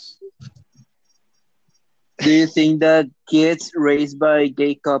faggots. Do you think that kids raised by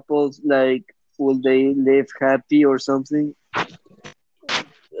gay couples, like, will they live happy or something?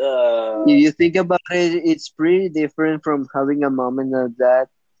 If you think about it, it's pretty different from having a mom and a dad.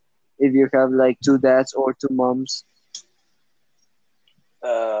 If you have like two dads or two moms,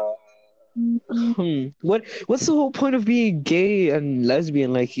 uh, What's the whole point of being gay and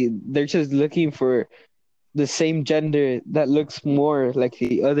lesbian? Like they're just looking for the same gender that looks more like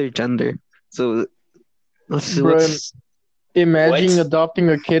the other gender. So Bro, imagine What? adopting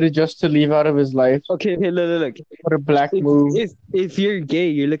a kid just to leave out of his life. okay, look. What a black If, move. if you're gay,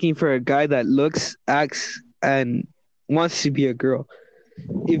 you're looking for a guy that looks, acts, and wants to be a girl.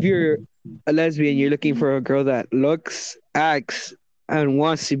 If you're a lesbian, you're looking for a girl that looks, acts, and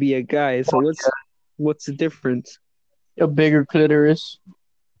wants to be a guy. So what's the difference? A bigger clitoris.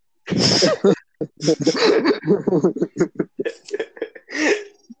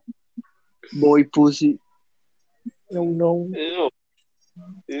 boy pussy. No. Ew.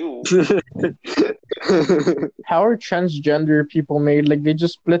 Ew. How are transgender people made? Like they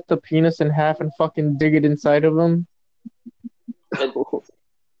just split the penis in half and fucking dig it inside of them,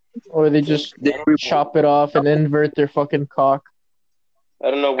 or they just chop it off and invert their fucking cock.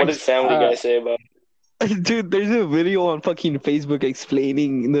 I don't know. What does Family Guy say about it? Dude, there's a video on fucking Facebook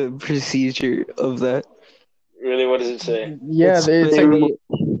explaining the procedure of that. Really? What does it say? Yeah, It's it's they, like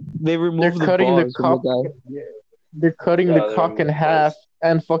they remove the cutting the balls from cock. the guy. They're cutting Yeah, the they're cock in removing half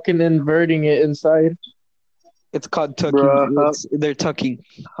and fucking inverting it inside. It's called tucking. Bruh, They're tucking.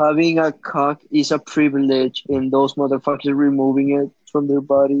 having a cock is a privilege, and those motherfuckers removing it from their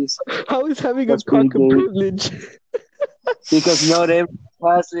bodies How is having That's a cock a pretty gay. privilege? because not everyone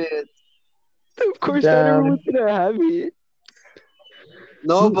has it. Of course, not Damn. everyone's gonna have it.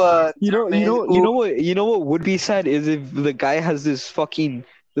 No, but You know man, what would be sad is if the guy has this fucking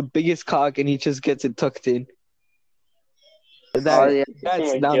the biggest cock and he just gets it tucked in. yeah,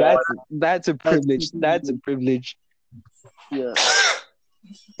 That's my now God. that's a privilege. That's a privilege. yeah.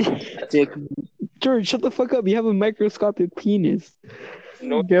 Dick. George, shut the fuck up. You have a microscopic penis.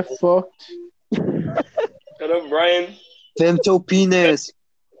 No. Get fucked. Shut up, Brian. Femto penis.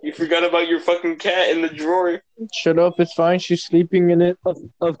 You forgot about your fucking cat in the drawer. Shut up, it's fine. She's sleeping in it.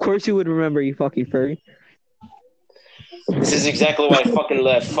 Of course you would remember, you fucking furry. This is exactly why I fucking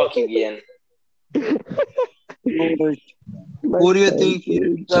left. Fuck you, Ian. Who do you think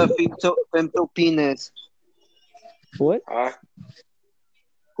is a femto penis? What? Huh?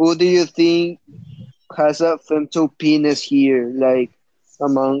 Who do you think has a femto penis here, like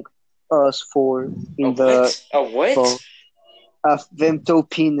among us four in the A what? phone? A femto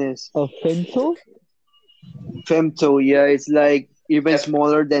penis. A femto? Femto, yeah, it's like even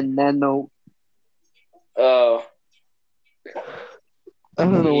smaller than nano. Oh. I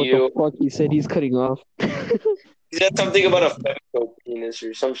don't know what Ew. the fuck he said. He's cutting off. He said something about a femto penis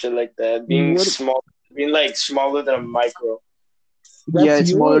or some shit like that. Being What? small, being like smaller than a micro. Yeah, it's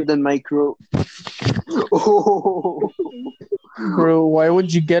That's smaller yours. than micro. Oh. Bro, why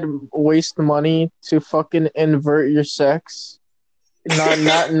would you waste money to fucking invert your sex?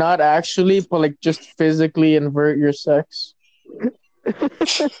 Not actually, but like just physically invert your sex.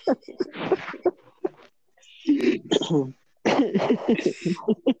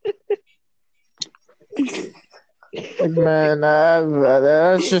 Like man,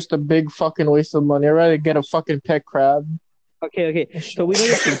 that's just a big fucking waste of money. I'd rather get a fucking pet crab. Okay. So we know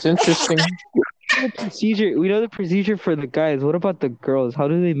It's interesting. the procedure. We know the procedure for the guys. What about the girls? How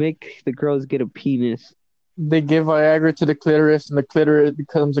do they make the girls get a penis? They give Viagra to the clitoris, and the clitoris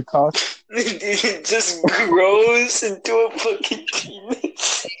becomes a cock. It just grows into a fucking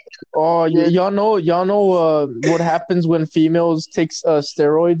penis. Oh yeah, y'all know what happens when females take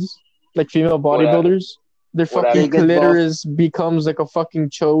steroids, like female bodybuilders. Their What fucking happens? clitoris becomes like a fucking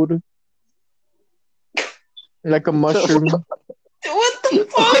chode, like a mushroom. What the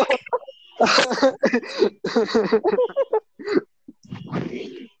fuck?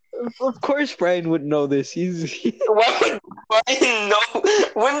 Of course, Brian would know this. Why would Brian know?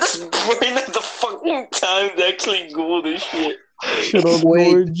 When does Brian have the fucking time to actually Google this shit? Shut up,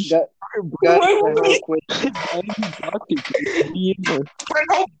 Wait, George. guys, Why would Brian,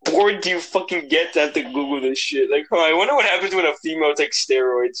 how bored do you fucking get to have to Google this shit? Like, I wonder what happens when a female takes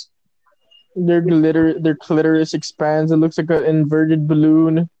steroids. Their clitoris expands. It looks like an inverted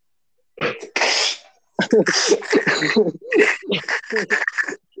balloon.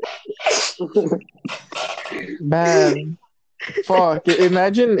 Man, fuck!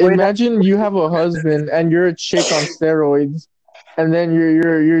 Imagine you have a husband and you're a chick on steroids, and then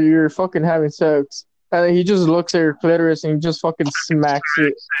you're fucking having sex, and then he just looks at your clitoris and he just fucking smacks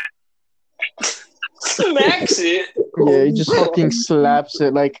it. Smacks it. Yeah, he just fucking slaps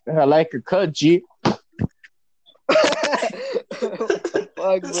it like I like a cut, G.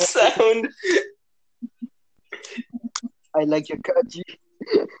 fuck, bro? sound. I like your cut, G.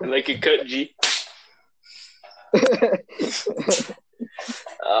 Like a cut G.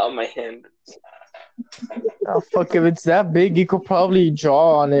 Oh, my hand. Oh, fuck, if it's that big, you could probably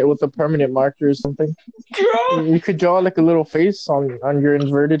draw on it with a permanent marker or something. Bro, You could draw like a little face on your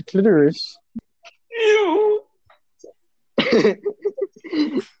inverted clitoris. ew.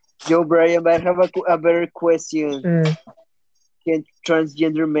 Yo, Brian, I have a better question. Mm, Can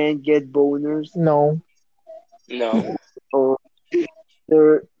transgender men get boners, no. No. or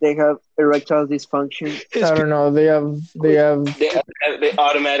they have erectile dysfunction? I don't know. They have They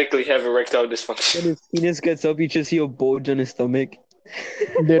automatically have erectile When dysfunction. his penis gets up, you just see a bulge on his stomach.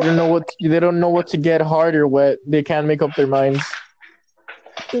 they don't know what to get hard or wet. They can't make up their minds.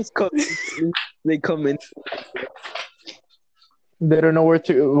 Just come, they come in. They don't know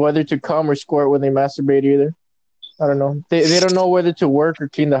whether to come or squirt when they masturbate either. I don't know. They don't know whether to work or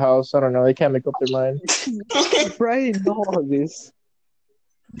clean the house. I don't know. They can't make up their mind. Brian know all this.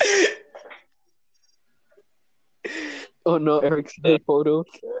 Oh no, Eric's in the photo.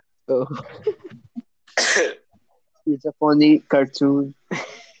 Oh. It's a funny cartoon.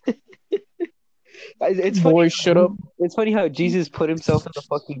 It's funny. Boy, shut up. It's funny how Jesus put himself in the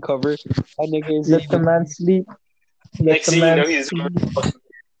fucking cover. That nigga is Let the man sleep. Let Next the thing you man know, he's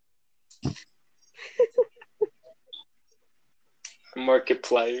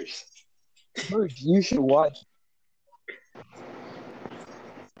Markipliers. Dude, you should watch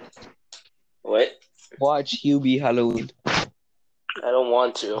What? Hubie Halloween. I don't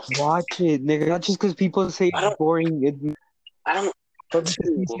want to. Watch it, nigga. Not just because people say I it's don't- boring. I don't. But because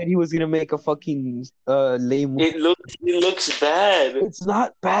he said he was gonna make a fucking lame. It looks bad. It's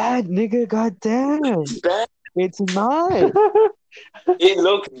not bad, nigga. Goddamn, It's bad. it's not. It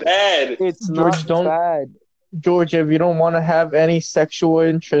looks bad. It's George, not don't- bad. George, if you don't want to have any sexual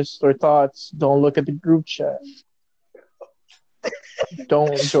interests or thoughts, don't look at the group chat.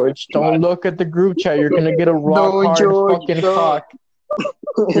 Don't, George. Don't look at the group chat. You're gonna get a rock No, hard George, fucking no. cock.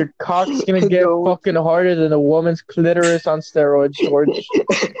 Your cock's gonna get No. fucking harder than a woman's clitoris on steroids, George.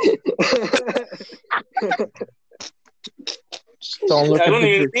 Just don't look I at don't the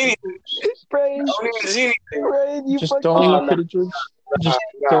even group. see anything. Brian, I don't even see anything. Brian, you Just fucking. don't Oh, look no. at it, George. Just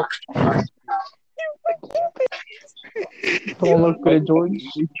Nah. don't look at it, George.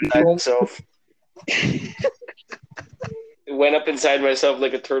 Inside myself. It went up inside myself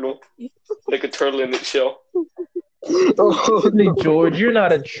like a turtle in its shell. Oh, Hey, George, you're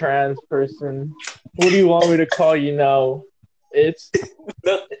not a trans person. What do you want me to call you now? It's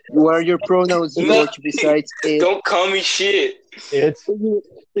what are your pronouns, George, besides it? Don't call me shit. They're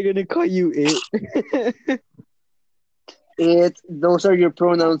gonna call you it. It. Those are your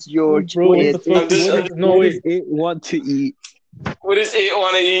pronouns, George. Bro, what It. the fuck? No, What wait, does it want to eat? What does it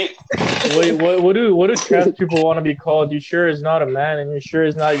want to eat? wait. What do trans people want to be called? You sure is not a man, and you sure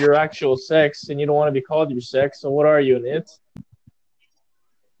is not your actual sex, and you don't want to be called your sex. So what are you, an it?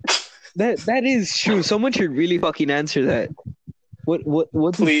 That is true. Someone should really fucking answer that.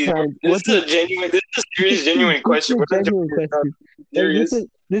 What's Please. This is a serious, genuine question. What is genuine question? serious?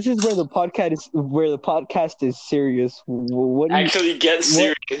 This is where the podcast is serious. What do you, Actually get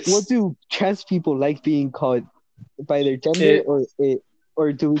serious. what do trans people like being called by their gender It.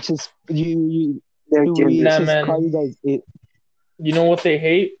 or do we just do Their we gender. Nah, just man. call you guys it? You know what they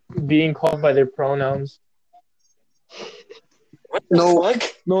hate? Being called by their pronouns. What the No. fuck?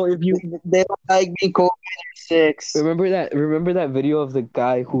 No, if you They don't like being called by their sex. remember that video of the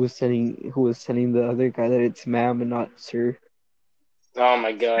guy who was telling the other guy that it's ma'am and not sir. Oh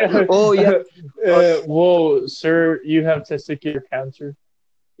my god. Oh, yeah. Whoa, sir, you have testicular cancer.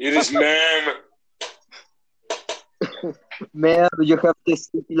 It is ma'am. Ma'am, you have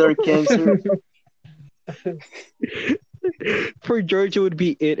testicular cancer. For George, it would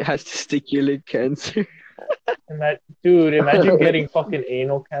be it has testicular cancer. Dude, imagine getting fucking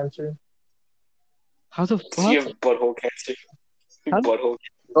anal cancer. How the Do you fuck? have butthole cancer? Huh? Butthole.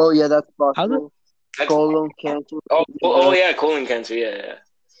 Oh, yeah, that's How possible. Colon cancer. Oh yeah, colon cancer. Yeah.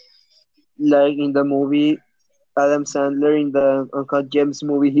 Like in the movie, Adam Sandler in the Uncut Gems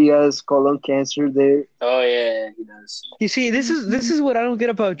movie, he has colon cancer there. Oh yeah, he does. You see, this is what I don't get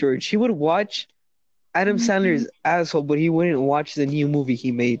about George. He would watch Adam Sandler's asshole, but he wouldn't watch the new movie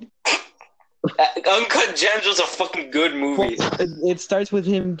he made. Uncut Gems was a fucking good movie. It starts with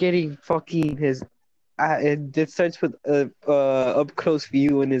him getting fucking his. It starts with up close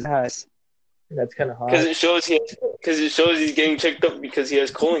view in his ass. That's kind of hot. Because it shows he's getting checked up because he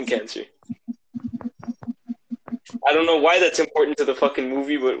has colon cancer. I don't know why that's important to the fucking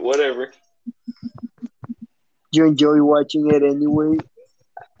movie, but whatever. You enjoy watching it anyway.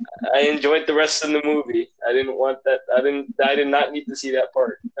 I enjoyed the rest of the movie. I didn't want that. I did not need to see that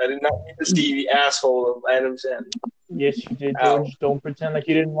part. I did not need to see the asshole of Adam Sandler. Yes, you did, Ow. George. Don't pretend like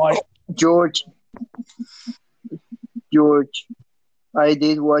you didn't watch. George, I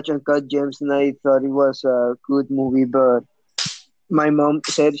did watch Uncut Gems and I thought it was a good movie, but my mom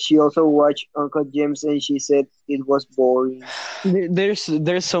said she also watched Uncut Gems and she said it was boring.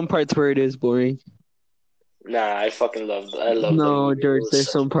 There's some parts where it is boring. Nah, I fucking loved. I loved that No, movie. George,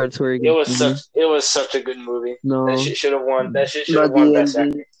 there's some parts where It was such a good movie. No. That shit should have won. That shit should But have won the Best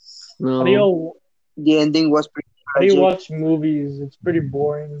ending, Actor. no. the ending was pretty How do you tragic. watch movies? It's pretty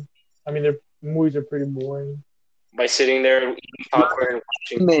boring. I mean, their movies are pretty boring. By sitting there and eating popcorn and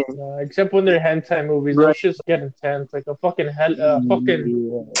watching. Man, Except when they're hentai movies, Right. those shits get intense. Like a fucking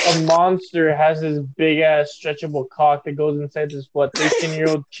a monster has this big ass stretchable cock that goes inside this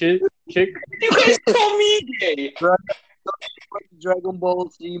 13-year-old chick. You guys call me gay, Dragon Ball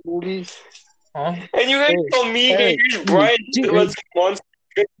Z movies. Huh? and you guys call me gay. Eric, Here's Brian. dude, Let's monster.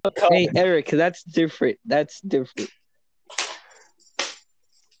 Hey, Eric, that's different. That's different.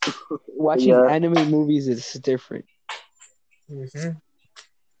 Watching Yeah. anime movies is different. Mm-hmm.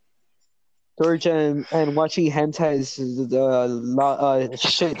 George, and watching hentai is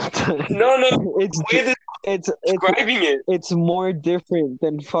shit. No, it's way this it's describing it. it's more different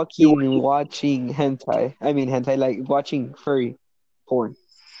than fucking watching hentai. I mean hentai, like watching furry porn.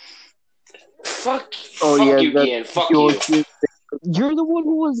 Fuck. Oh, fuck yeah, you, that- Ian. Fuck you. You're the one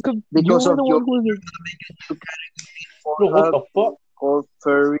who was Because you're of the your- one who was Bro, what the fuck? Called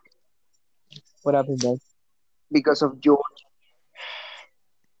furry what happened, man? because of George.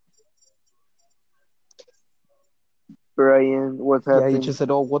 Brian, what Yeah, happened? you just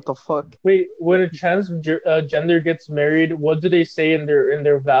said, "Oh, what the fuck?" Wait, when a transgender gets married, what do they say in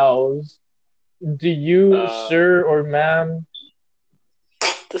their vows? Do you, sir or ma'am?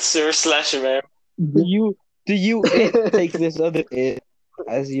 The sir slash man. Do you take this other it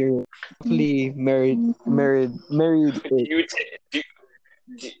as your happily married it? You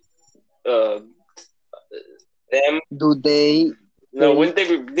them. Do they? No, wouldn't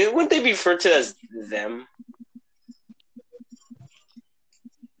they be referred to as them?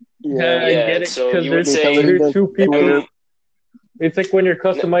 Yeah, I Yeah, get it. so Because you would there's say- there's two people. Um, It's like when you're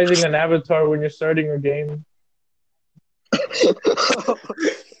customizing an avatar when you're starting a game.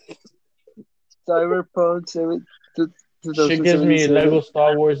 Cyberpunk 7 Shit gives me 2077. Lego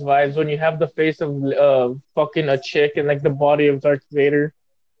Star Wars vibes when you have the face of fucking a chick and like the body of Darth Vader.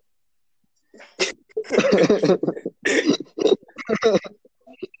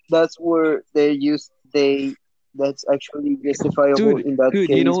 That's where they use they. That's actually justifiable in that Dude,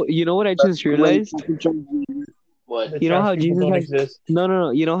 case. you know what I just realized? what? The You know trans how people Jesus don't has- exist.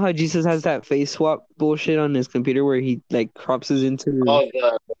 No. You know how Jesus has that face swap bullshit on his computer where he like crops us into. Oh,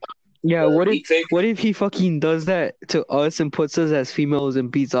 the Yeah, what if deepfake? he fucking does that to us and puts us as females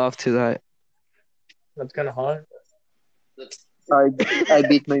and beats off to that? That's kind of hard. I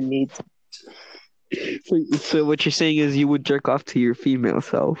beat my meat. So what you're saying is you would jerk off to your female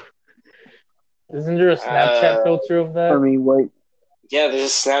self. Isn't there a Snapchat filter of I that? mean, wait, Yeah, there's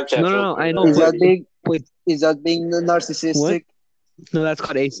a Snapchat. No, filter. I know, is but- that being wait. is that being narcissistic? No, that's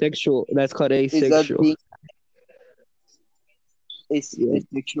called asexual. That's called Is that asexual. being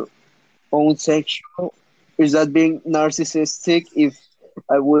asexual? Homosexual? Is that being narcissistic? If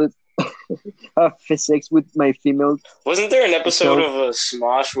I would have sex with my female, Wasn't there an episode So- of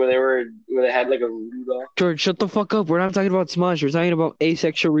Smosh where they had like a voodoo doll? George, shut the fuck up. We're not talking about Smosh. We're talking about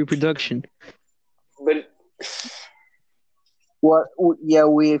asexual reproduction. But what? Yeah,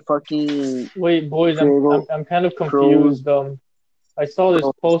 we fucking Wait, boys, Pro- I'm kind of confused. I saw this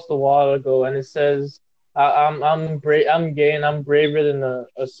post a while ago, and it says I'm gay, and I'm braver than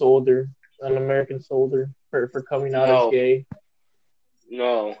a soldier, an American soldier, for coming out No. as gay.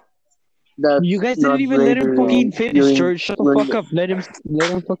 no. that. You guys not didn't even let him bravery. fucking finish, You're- George. Shut the you're- fuck up. Let him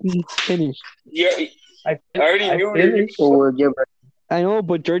fucking finish. Yeah, I already knew you- finished. Oh, yeah, but I know,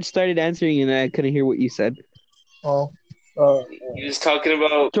 but George started answering and I couldn't hear what you said. Oh, he was talking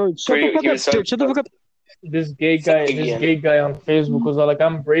about. George, shut the Pretty- fuck he up. was talking George, shut the fuck up. this gay guy on Facebook was all like,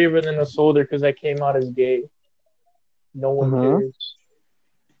 "I'm braver than a soldier because I came out as gay." No one Uh-huh. cares.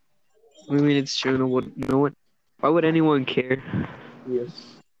 I mean, it's true. You know what? Why would anyone care? Yes.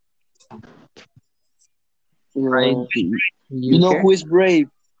 Right? you know care? who is brave?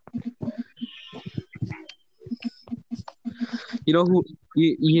 You know who?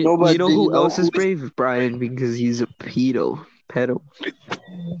 No, but you know do who you know else is who is- brave? Brian, because he's a pedo.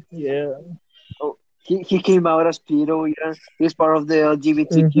 Yeah. He came out as pedo. Yeah, he's part of the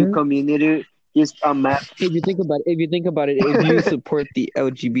LGBTQ Mhm. community. He's a man. If you support the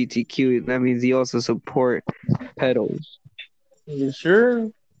LGBTQ, that means you also support pedos You sure?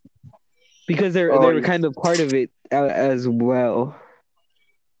 because Oh, they're yeah. kind of part of it as well.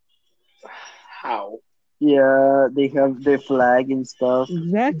 How? Yeah, they have their flag and stuff.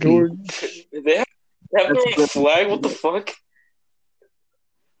 Exactly. George. They have their That's own good. flag? What the fuck?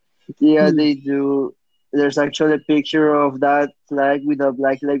 Yeah, they do. There's actually a picture of that flag with a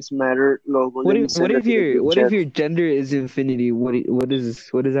Black Lives Matter logo. What Let me if send it to the group what chat. if your gender is infinity? What does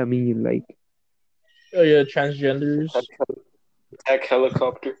that mean? Like Oh yeah, transgenders. Attack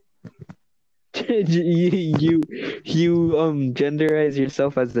helicopter. you genderize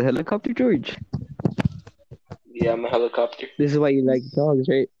yourself as a helicopter, George. Yeah, I'm a helicopter. This is why you like dogs,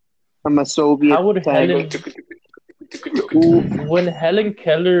 right? I'm a Soviet How would tank. Helen, Ooh, when Helen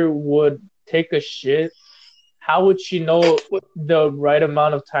Keller would take a shit, how would she know the right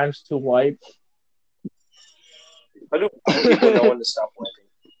amount of times to wipe? How do people know when to stop wiping?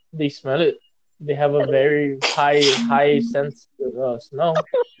 They smell it. They have a very high sense of smell.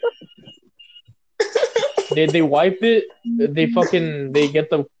 They wipe it. They get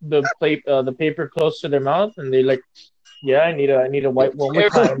the plate the paper close to their mouth and they like, yeah, I need to wipe one more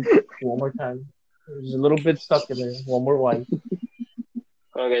time. One more time. There's a little bit stuck in there. One more wipe.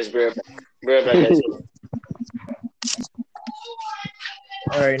 Oh, guys, be right back. Be right back, guys.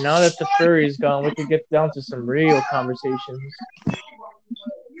 All right, now that the furry's gone, we can get down to some real conversations.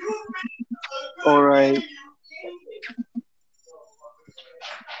 all right.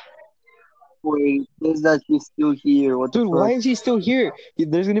 Wait, is that he's still here? What the Dude, fuck? why is he still here?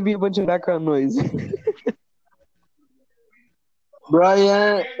 There's gonna be a bunch of background noise.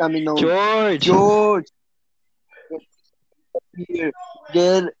 Brian, I mean, no, George. George, here,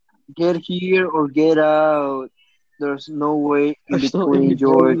 get here or get out. There's no way in There's no between, in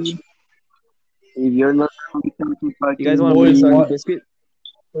George. between. If you're not coming to You guys want fucking to play Boys, Soggy what? Biscuit?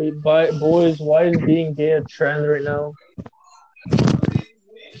 Wait, boys, why is being gay a trend right now?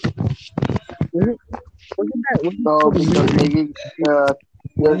 Wasn't that no, because maybe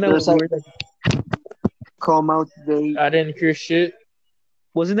there's a come out day. I didn't hear shit.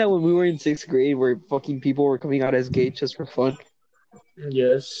 wasn't that when we were in 6th grade where fucking people were coming out as gay just for fun?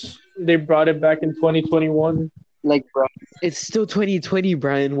 Yes, they brought it back in 2021. Like, bro, It's still 2020,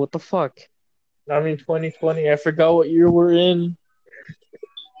 Brian. What the fuck? I mean 2020. I forgot what year we're in.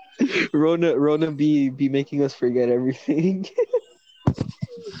 Rona be making us forget everything.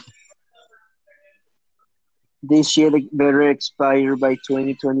 this shit better expire by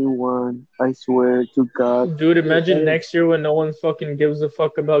 2021. I swear to God. Dude, imagine next year when no one fucking gives a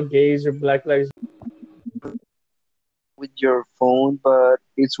fuck about gays or Black Lives. With your phone, but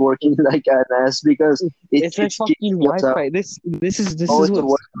it's working like an ass because It's like keeps fucking kicking us out. Wi-Fi. This is Oh, it's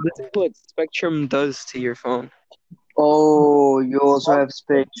what Spectrum does to your phone. Oh, you also have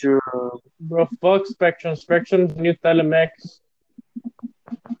Spectrum. Bro, fuck Spectrum. Spectrum's new Telemex.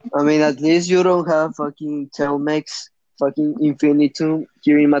 I mean, at least you don't have fucking Telmex, fucking Infinitum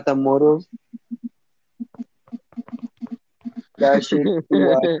here in Matamoros. That shit.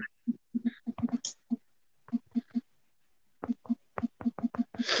 Yeah.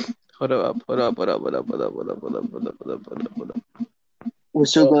 Hold up. We're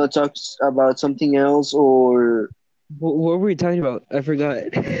still gonna talk about something else, or What were we talking about? I forgot.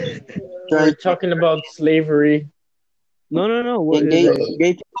 We're talking about slavery. No. What gay, is it?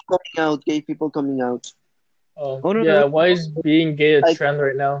 gay people coming out. Gay people coming out. Oh, Oh, no, yeah. no. Why is being gay a I- trend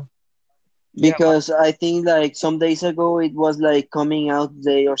right now? Because I think like some days ago it was like coming out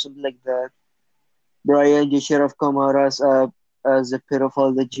day or something like that. Brian, you should have come out as a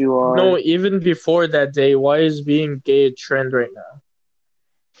pedophile that you are. No, even before that day, why is being gay a trend right now?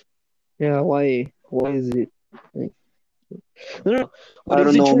 Yeah, why? Why is it? No. What I is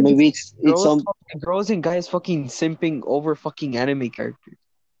don't it know. trending? Maybe it's some. Girls and guys fucking simping over fucking anime characters.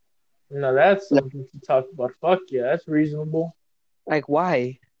 No, that's something to talk about. Fuck yeah, that's reasonable. Like,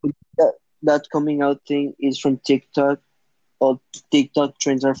 why? That coming out thing is from TikTok. All TikTok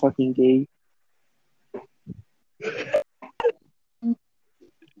trends are fucking gay.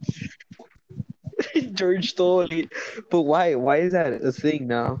 George totally. But why? Why is that a thing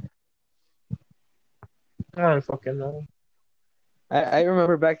now? I don't fucking know. I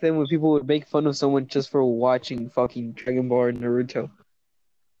remember back then when people would make fun of someone just for watching fucking Dragon Ball or Naruto.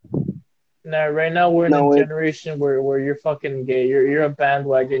 Nah, right now we're in No, a it- generation where you're fucking gay. You're a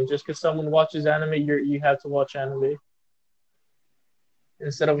bandwagon. Just because someone watches anime, you have to watch anime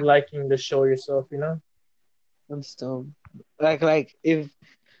instead of liking the show yourself. You know. I'm stoned. Like if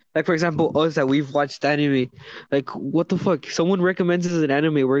Like for example, us that we've watched anime. Like what the fuck? Someone recommends us an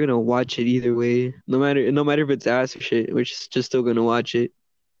anime, we're gonna watch it either way. No matter if it's ass or shit, we're just still gonna watch it.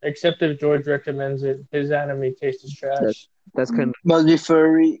 Except if George recommends it. His anime taste is trash. That's kind Must be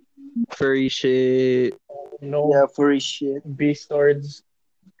furry. of furry shit. No Yeah, furry shit. Beastards.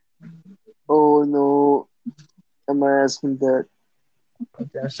 Oh no. I'm asking that.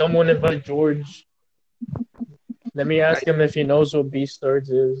 Okay, someone invite George. Let me ask him if he knows what Beastards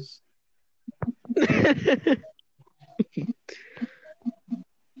is.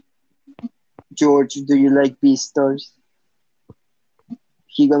 George, do you like Beastars?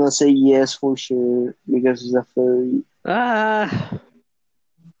 He gonna say yes for sure because he's a furry. Ah.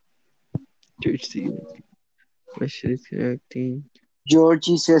 George, my shit is connecting. George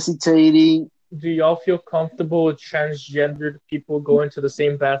is hesitating. Do y'all feel comfortable with transgendered people going to the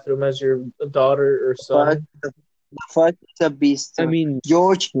same bathroom as your daughter or son? The fuck is a beast? I mean,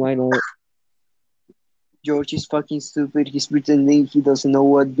 George why not? is fucking stupid. He's pretending he doesn't know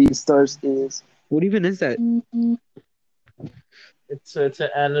what Beastars is. What even is that? It's an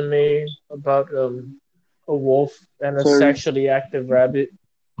anime about a wolf and a Sorry. sexually active rabbit.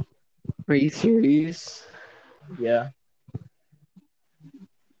 Are you serious? Yeah.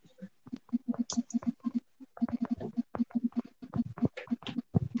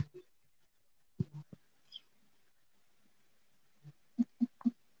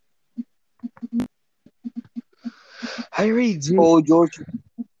 I read. Oh,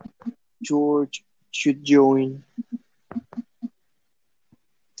 George should join.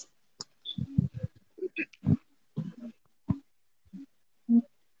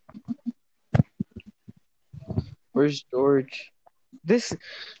 Where's George?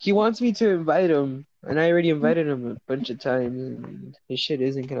 He wants me to invite him, and I already invited him a bunch of times, and his shit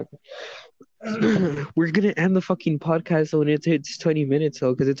isn't connected. We're gonna end the fucking podcast when it hits 20 minutes,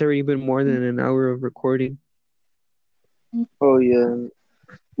 though, because it's already been more than an hour of recording. Oh yeah,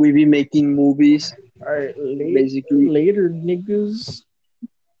 we be making movies Alright, basically. later, niggas.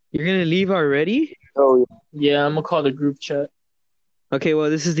 You're gonna leave already? Oh yeah. Yeah, I'm gonna call the group chat. Okay, well,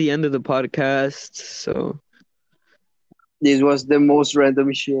 this is the end of the podcast, so This was the most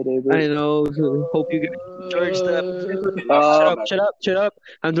random shit ever. I know. Hope you get George. Shut up!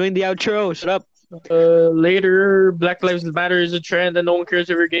 I'm doing the outro. Shut up. Later, Black Lives Matter is a trend and no one cares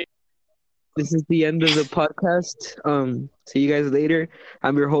if you're gay. This is the end of the podcast. See you guys later.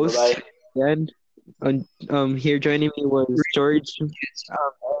 I'm your host. Bye-bye. And here joining me was George.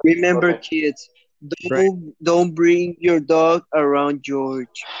 Remember, kids, don't bring your dog around George.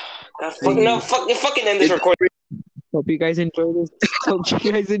 Fucking end this recording. Hope you guys enjoy this. Hope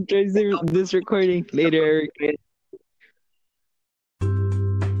you guys enjoy this recording. Later, Eric.